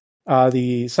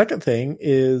 The second thing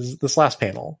is this last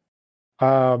panel.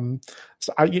 So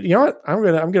you know what?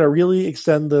 I'm gonna really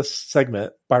extend this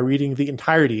segment by reading the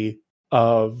entirety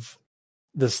of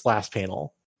this last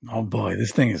panel. Oh boy,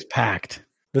 this thing is packed.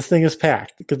 This thing is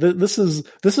packed because this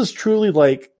is truly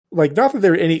like not that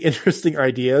there are any interesting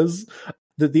ideas.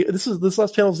 This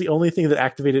last panel is the only thing that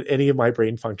activated any of my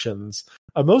brain functions,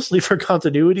 mostly for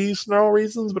continuity snarl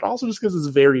reasons, but also just because it's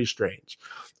very strange.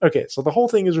 Okay, so the whole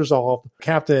thing is resolved.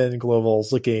 Captain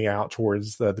Gloval's looking out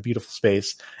towards the beautiful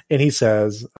space, and he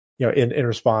says, in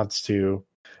response to,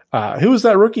 who was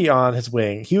that rookie on his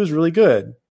wing? He was really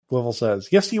good. Gloval says,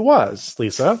 yes, he was,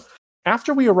 Lisa.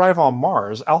 After we arrive on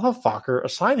Mars, I'll have Fokker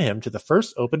assign him to the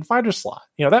first open fighter slot.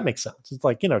 That makes sense. It's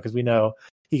like, because we know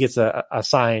he gets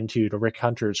assigned to the Rick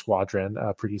Hunter squadron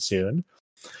pretty soon.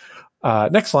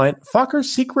 Next line,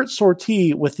 Fokker's secret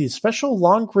sortie with the special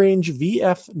long-range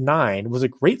VF-9 was a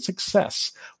great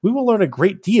success. We will learn a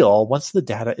great deal once the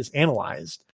data is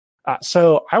analyzed.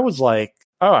 So I was like,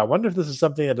 oh, I wonder if this is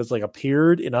something that has like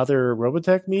appeared in other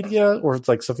Robotech media, or if it's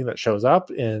like something that shows up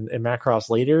in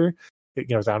Macross later. I'm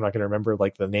not going to remember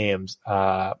like the names.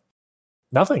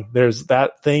 Nothing. There's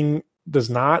that thing does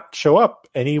not show up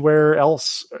anywhere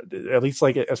else, at least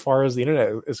like as far as the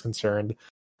internet is concerned.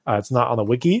 It's not on the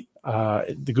wiki.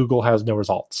 The Google has no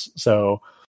results. So,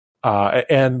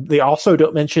 and they also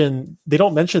don't mention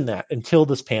that until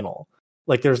this panel.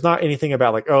 Like, there's not anything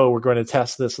about like, oh, we're going to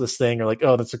test this thing, or like,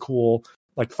 oh, that's a cool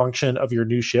like function of your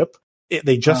new ship.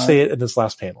 They just say it in this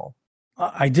last panel.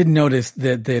 I did notice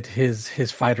that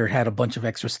his fighter had a bunch of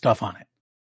extra stuff on it.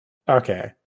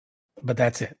 Okay, but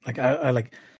that's it. Like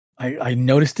I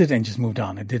noticed it and just moved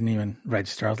on. It didn't even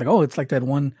register. I was like, oh, it's like that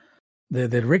one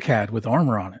that Rick had with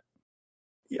armor on it.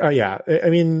 Yeah. I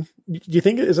mean, do you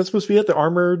think is that supposed to be it? The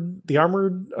armored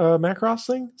Macross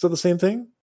thing? Is that the same thing?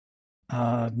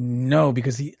 No,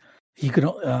 because he could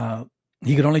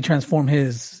only transform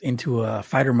his into a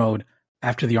fighter mode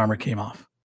after the armor came off.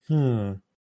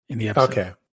 In the episode.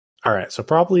 Okay. All right. So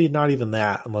probably not even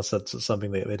that, unless that's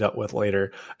something they dealt with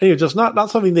later. Anyway, just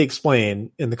not something they explain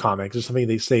in the comics, just something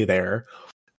they say there.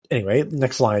 Anyway,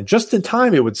 next line. Just in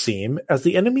time, it would seem, as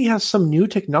the enemy has some new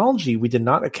technology we did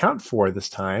not account for this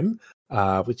time,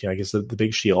 which I guess the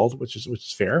big shield, which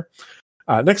is fair.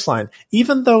 Next line.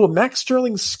 Even though Max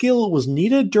Sterling's skill was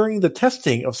needed during the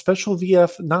testing of Special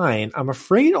VF-9, I'm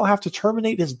afraid I'll have to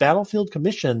terminate his battlefield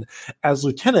commission as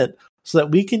lieutenant so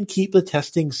that we can keep the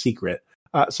testing secret.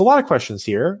 So a lot of questions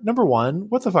here. Number one,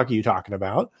 what the fuck are you talking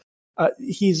about?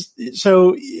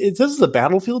 So it says the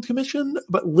battlefield commission,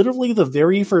 but literally the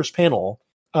very first panel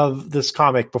of this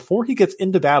comic, before he gets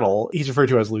into battle, he's referred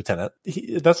to as lieutenant.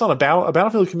 That's not a battle. A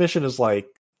battlefield commission is like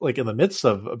in the midst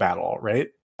of a battle, right?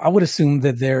 I would assume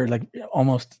that they're like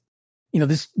almost,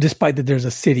 this, despite that there's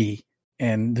a city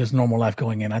and there's normal life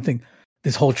going in. I think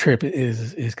this whole trip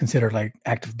is considered like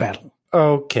active battle.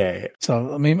 Okay.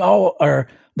 So I mean, or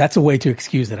that's a way to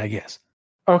excuse it, I guess.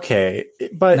 Okay,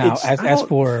 but now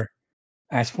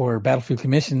as for Battlefield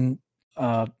Commission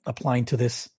applying to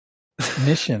this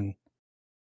mission,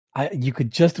 you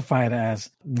could justify it as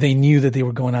they knew that they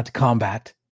were going out to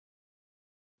combat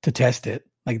to test it.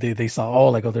 Like they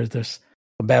saw, there's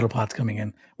battle pods coming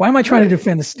in. Why am I trying to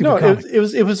defend this stupid comic? It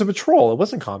was a patrol. It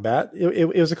wasn't combat. It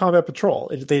was a combat patrol.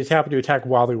 They just happened to attack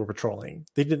while they were patrolling.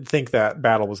 They didn't think that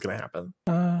battle was going to happen.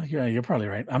 You're probably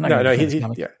right. I'm not. No.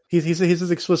 He says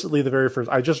explicitly the very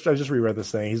first. I just reread this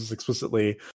thing. He's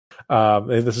explicitly,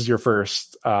 this is your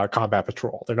first combat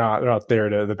patrol. They're not there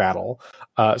to the battle.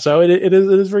 So it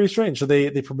is very strange. So they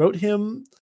promote him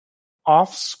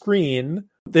off screen.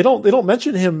 They don't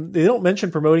mention him. They don't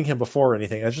mention promoting him before or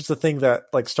anything. It's just a thing that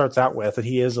like starts out with that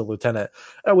he is a lieutenant,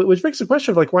 which makes the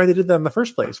question of like why they did that in the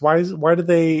first place. Why did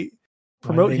they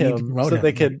promote him so that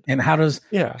they could? And how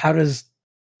does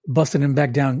busting him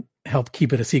back down help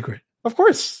keep it a secret? Of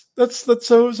course, that's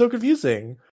so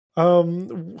confusing.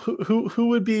 Who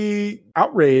would be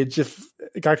outraged if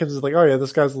a guy comes like, oh yeah,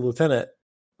 this guy's the lieutenant.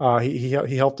 He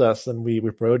helped us and we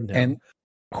promoted him. And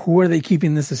who are they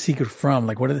keeping this a secret from?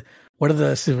 Like, what are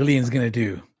the civilians going to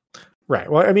do?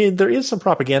 Right. Well, I mean, there is some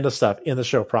propaganda stuff in the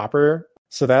show proper,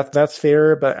 So that's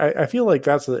fair, but I feel like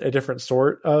that's a different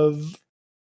sort of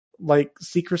like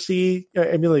secrecy.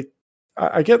 I mean, like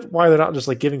I get why they're not just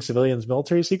like giving civilians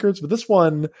military secrets, but this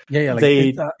one, Yeah. Like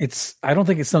it's. I don't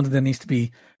think it's something that needs to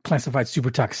be classified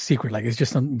super top secret. Like it's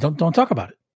just don't talk about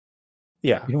it.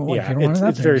 Yeah, You don't want, yeah, if you don't want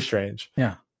it's very strange.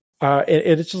 Yeah. And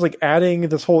it's just like adding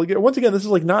this whole. Once again, this is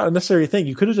like not a necessary thing.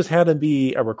 You could have just had him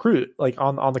be a recruit, like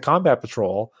on the combat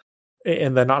patrol,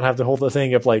 and then not have the whole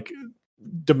thing of like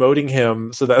demoting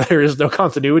him so that there is no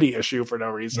continuity issue for no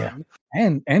reason.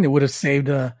 Yeah. And it would have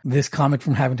saved this comic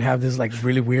from having to have this like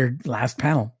really weird last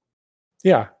panel.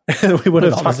 Yeah, we would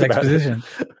have With all talked this about exposition.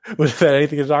 it. Would have had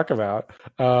anything to talk about.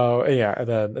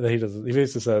 And then he doesn't. He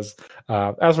basically says,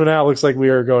 "As for now, it looks like we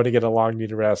are going to get a long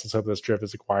needed rest. Let's hope this trip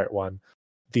is a quiet one."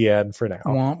 The end for now.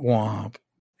 Womp womp.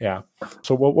 Yeah.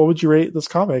 So what would you rate this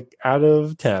comic out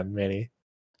of 10, Manny?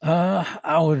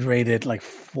 I would rate it like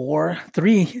 3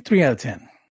 out of 10.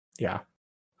 Yeah.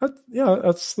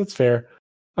 That's fair.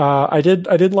 I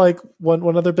did like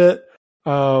one other bit.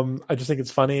 I just think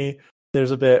it's funny.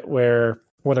 There's a bit where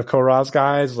one of Korra's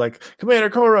guys is like, Commander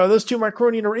Korra, those two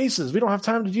Micronian are aces. We don't have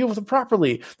time to deal with them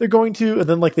properly. They're going to, and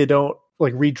then like they don't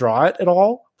like redraw it at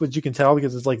all, which you can tell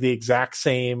because it's like the exact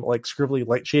same like scribbly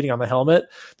light shading on the helmet,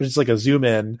 but it's like a zoom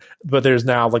in, but there's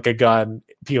now like a gun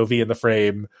POV in the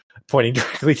frame pointing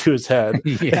directly to his head.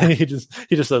 Yeah. And he just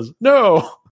says,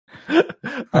 no.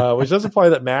 Which does imply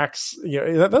that Max,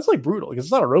 that's like brutal because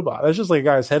it's not a robot. That's just like a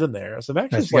guy's head in there. So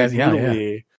Max just like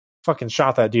brutally fucking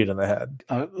shot that dude in the head.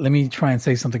 Let me try and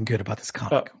say something good about this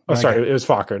comic. Sorry, it was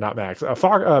Fokker, not Max.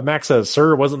 Max says,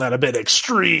 "Sir, wasn't that a bit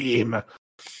extreme?"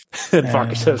 And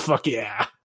Fokker says, "Fuck yeah."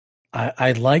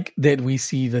 I like that we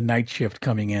see the night shift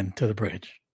coming in to the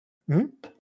bridge. Mm-hmm.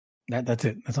 That's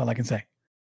it. That's all I can say.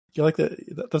 You like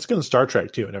that? That's good in Star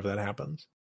Trek too. Whenever that happens,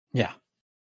 yeah.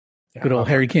 Good old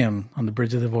Harry Kim on the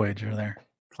bridge of the Voyager there.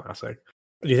 Classic.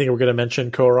 Do you think we're going to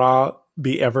mention Korra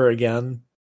be ever again?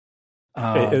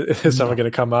 Is someone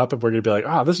going to come up and we're going to be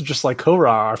like, this is just like Korra,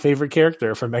 our favorite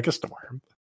character from Megastorm?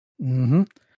 Mm-hmm.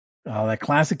 Oh, that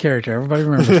classic character. Everybody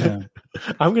remembers him.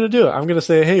 I'm going to do it. I'm going to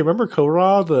say, hey, remember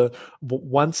Korra?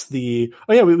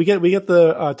 We get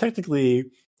the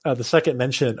technically the second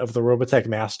mention of the Robotech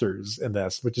Masters in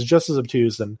this, which is just as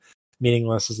obtuse and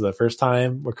meaningless as the first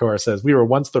time, where Korra says, "We were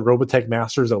once the Robotech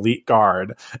Masters elite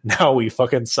guard. Now we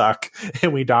fucking suck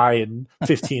and we die in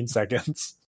 15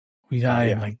 seconds." We die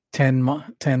in like 10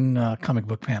 comic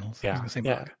book panels. Yeah. And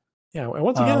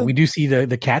once again, we do see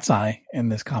the cat's eye in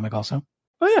this comic also.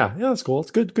 Oh yeah, that's cool. It's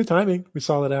good timing. We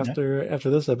saw that after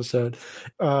this episode.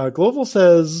 Global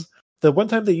says the one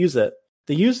time they use it,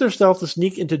 they use their stealth to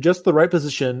sneak into just the right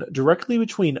position directly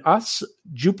between us,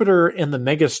 Jupiter, and the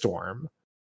Megastorm.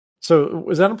 So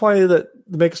does that imply that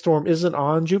the Megastorm isn't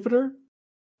on Jupiter?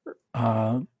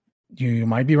 You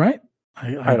might be right.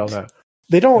 I don't know.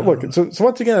 They don't look. So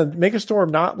once again, Megastorm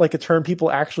not like a term people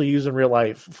actually use in real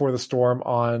life for the storm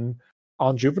on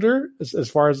Jupiter, as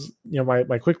far as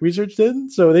my quick research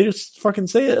did. So they just fucking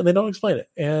say it and they don't explain it.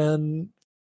 And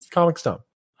comic's dumb.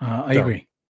 I agree.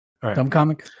 All right. Dumb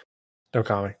comic.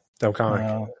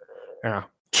 Yeah.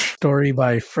 Story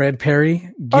by Fred Perry.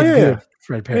 Good,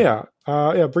 Fred Perry.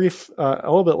 Yeah. Brief. A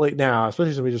little bit late now,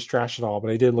 especially since we just trashed it all.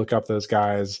 But I did look up those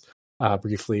guys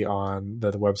briefly on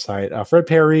the website. Fred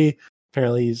Perry.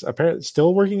 Apparently, he's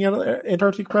still working at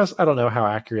Antarctic Press. I don't know how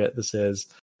accurate this is.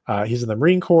 He's in the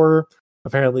Marine Corps.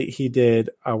 Apparently, he did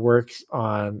work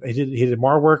on. He did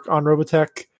more work on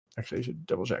Robotech. Actually, I should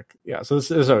double check. Yeah, so this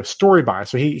is a story by.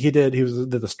 So he did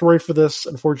the story for this.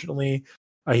 Unfortunately,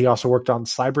 he also worked on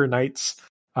Cyber Knights.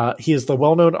 He is the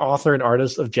well-known author and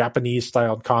artist of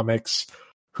Japanese-styled comics.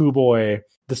 Boy,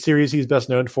 the series he's best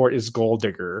known for is Gold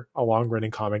Digger, a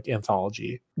long-running comic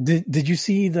anthology. Did you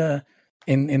see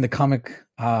in the comic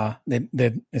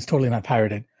that is totally not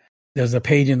pirated? There's a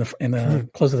page in the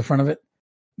close to the front of it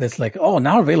that's like,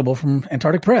 now available from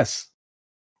Antarctic Press,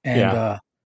 and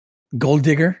Gold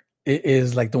Digger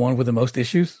is like the one with the most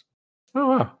issues. Oh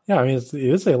wow, yeah. I mean, it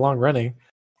is a long running.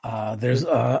 There's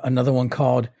another one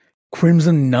called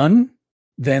Crimson Nun.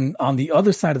 Then on the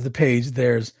other side of the page,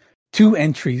 there's 2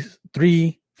 entries,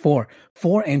 4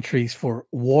 entries for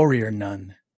Warrior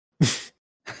Nun.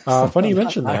 Funny you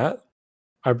mentioned that.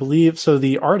 I believe so.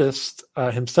 The artist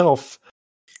himself,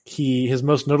 his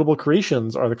most notable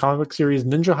creations are the comic series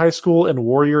Ninja High School and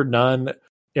Warrior Nun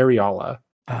Areola.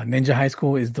 Ninja High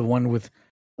School is the one with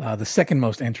the second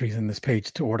most entries in this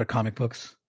page to order comic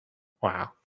books. Wow.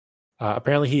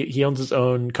 Apparently, he owns his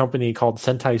own company called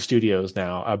Sentai Studios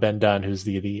now. Ben Dunn, who's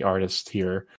the artist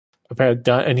here,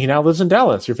 and he now lives in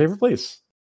Dallas, your favorite place.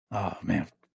 Oh man,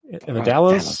 in the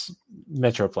Dallas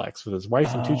Metroplex with his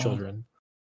wife and 2 children.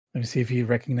 Let me see if you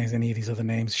recognize any of these other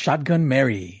names. Shotgun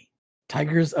Mary,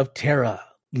 Tigers of Terra,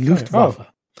 Luftwaffe.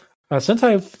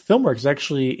 Sentai Filmworks is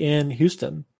actually in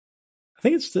Houston. I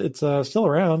think it's still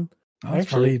around. Oh,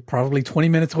 it's probably 20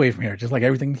 minutes away from here, just like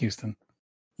everything in Houston.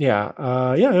 Yeah,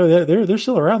 they're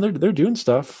still around. They're doing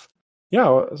stuff.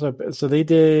 Yeah, so they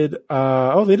did.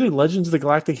 They did Legends of the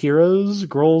Galactic Heroes,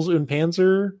 Grolls und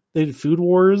Panzer. They did Food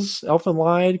Wars, Elfen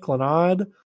Lied, Clannad,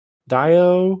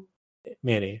 Dio,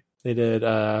 Manny. They did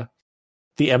The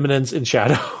Eminence in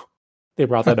Shadow. They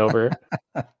brought that over.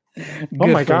 Oh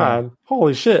my god! Them.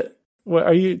 Holy shit! What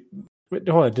are you? Wait,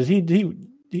 hold on. Does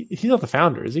he's not the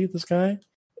founder, is he? This guy?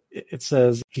 It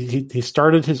says he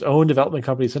started his own development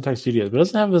company, Sentai Studios, but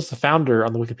doesn't have as the founder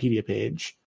on the Wikipedia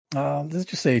page. Let's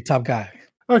just say top guy.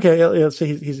 Okay, let's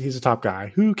say he's a top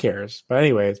guy. Who cares? But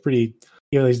anyway, it's pretty.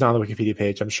 Even though he's not on the Wikipedia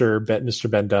page, I'm sure Mr.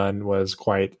 Ben Dunn was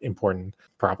quite important.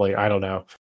 Probably, I don't know.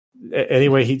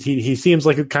 Anyway, he seems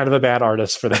like kind of a bad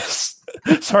artist for this.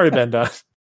 Sorry, Ben Dunn.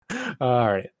 All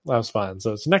right, that was fun.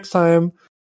 So next time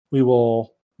we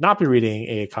will not be reading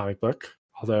a comic book,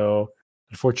 although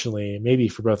unfortunately, maybe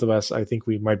for both of us, I think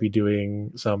we might be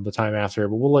doing some the time after.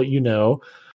 But we'll let you know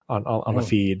on the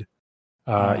feed if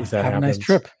that happens. Have a nice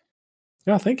trip.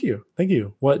 Yeah, thank you.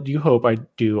 What do you hope I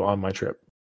do on my trip?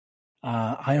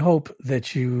 I hope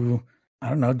that you, I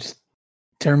don't know, just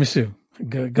tiramisu.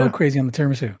 Go crazy on the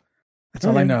tiramisu. That's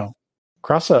all I know.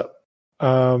 Cross up.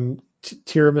 Tiramisu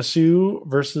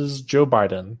versus Joe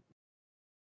Biden.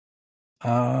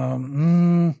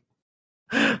 Okay.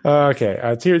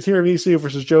 Tiramisu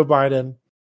versus Joe Biden.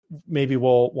 Maybe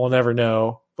we'll never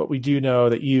know, but we do know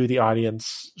that you, the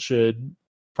audience, should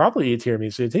probably eat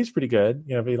tiramisu. It tastes pretty good.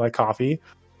 If you like coffee,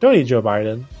 don't eat Joe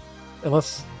Biden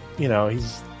unless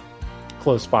he's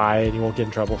close by and you won't get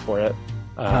in trouble for it.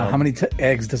 How many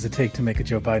eggs does it take to make a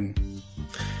Joe Biden?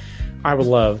 I would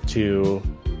love to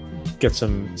get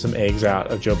some eggs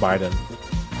out of Joe Biden.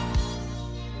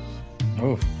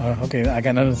 Oh, okay. I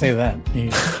got nothing to say to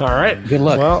that. All right. Good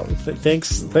luck. Well,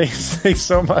 thanks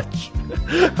so much.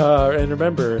 And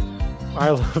remember, I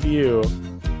love you.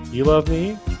 You love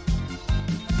me.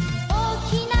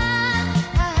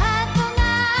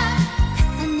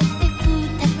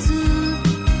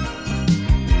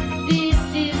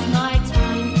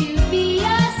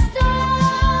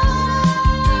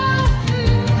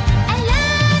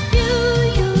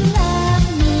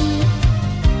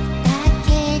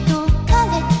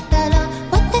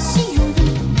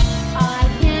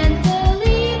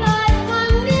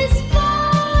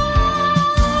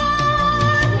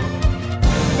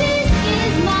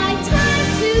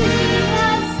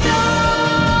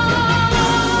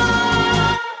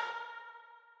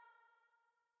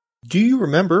 Do You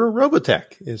Remember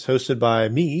Robotech is hosted by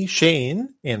me,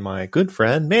 Shane, and my good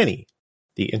friend Manny.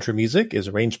 The intro music is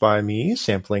arranged by me,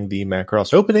 sampling the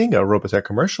Macross opening, a Robotech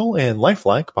commercial, and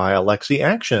Lifelike by Alexi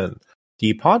Action.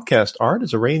 The podcast art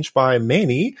is arranged by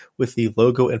Manny, with the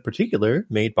logo in particular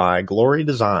made by Glory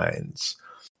Designs.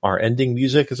 Our ending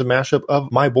music is a mashup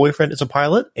of My Boyfriend is a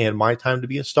Pilot and My Time to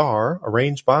Be a Star,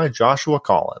 arranged by Joshua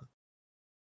Collin.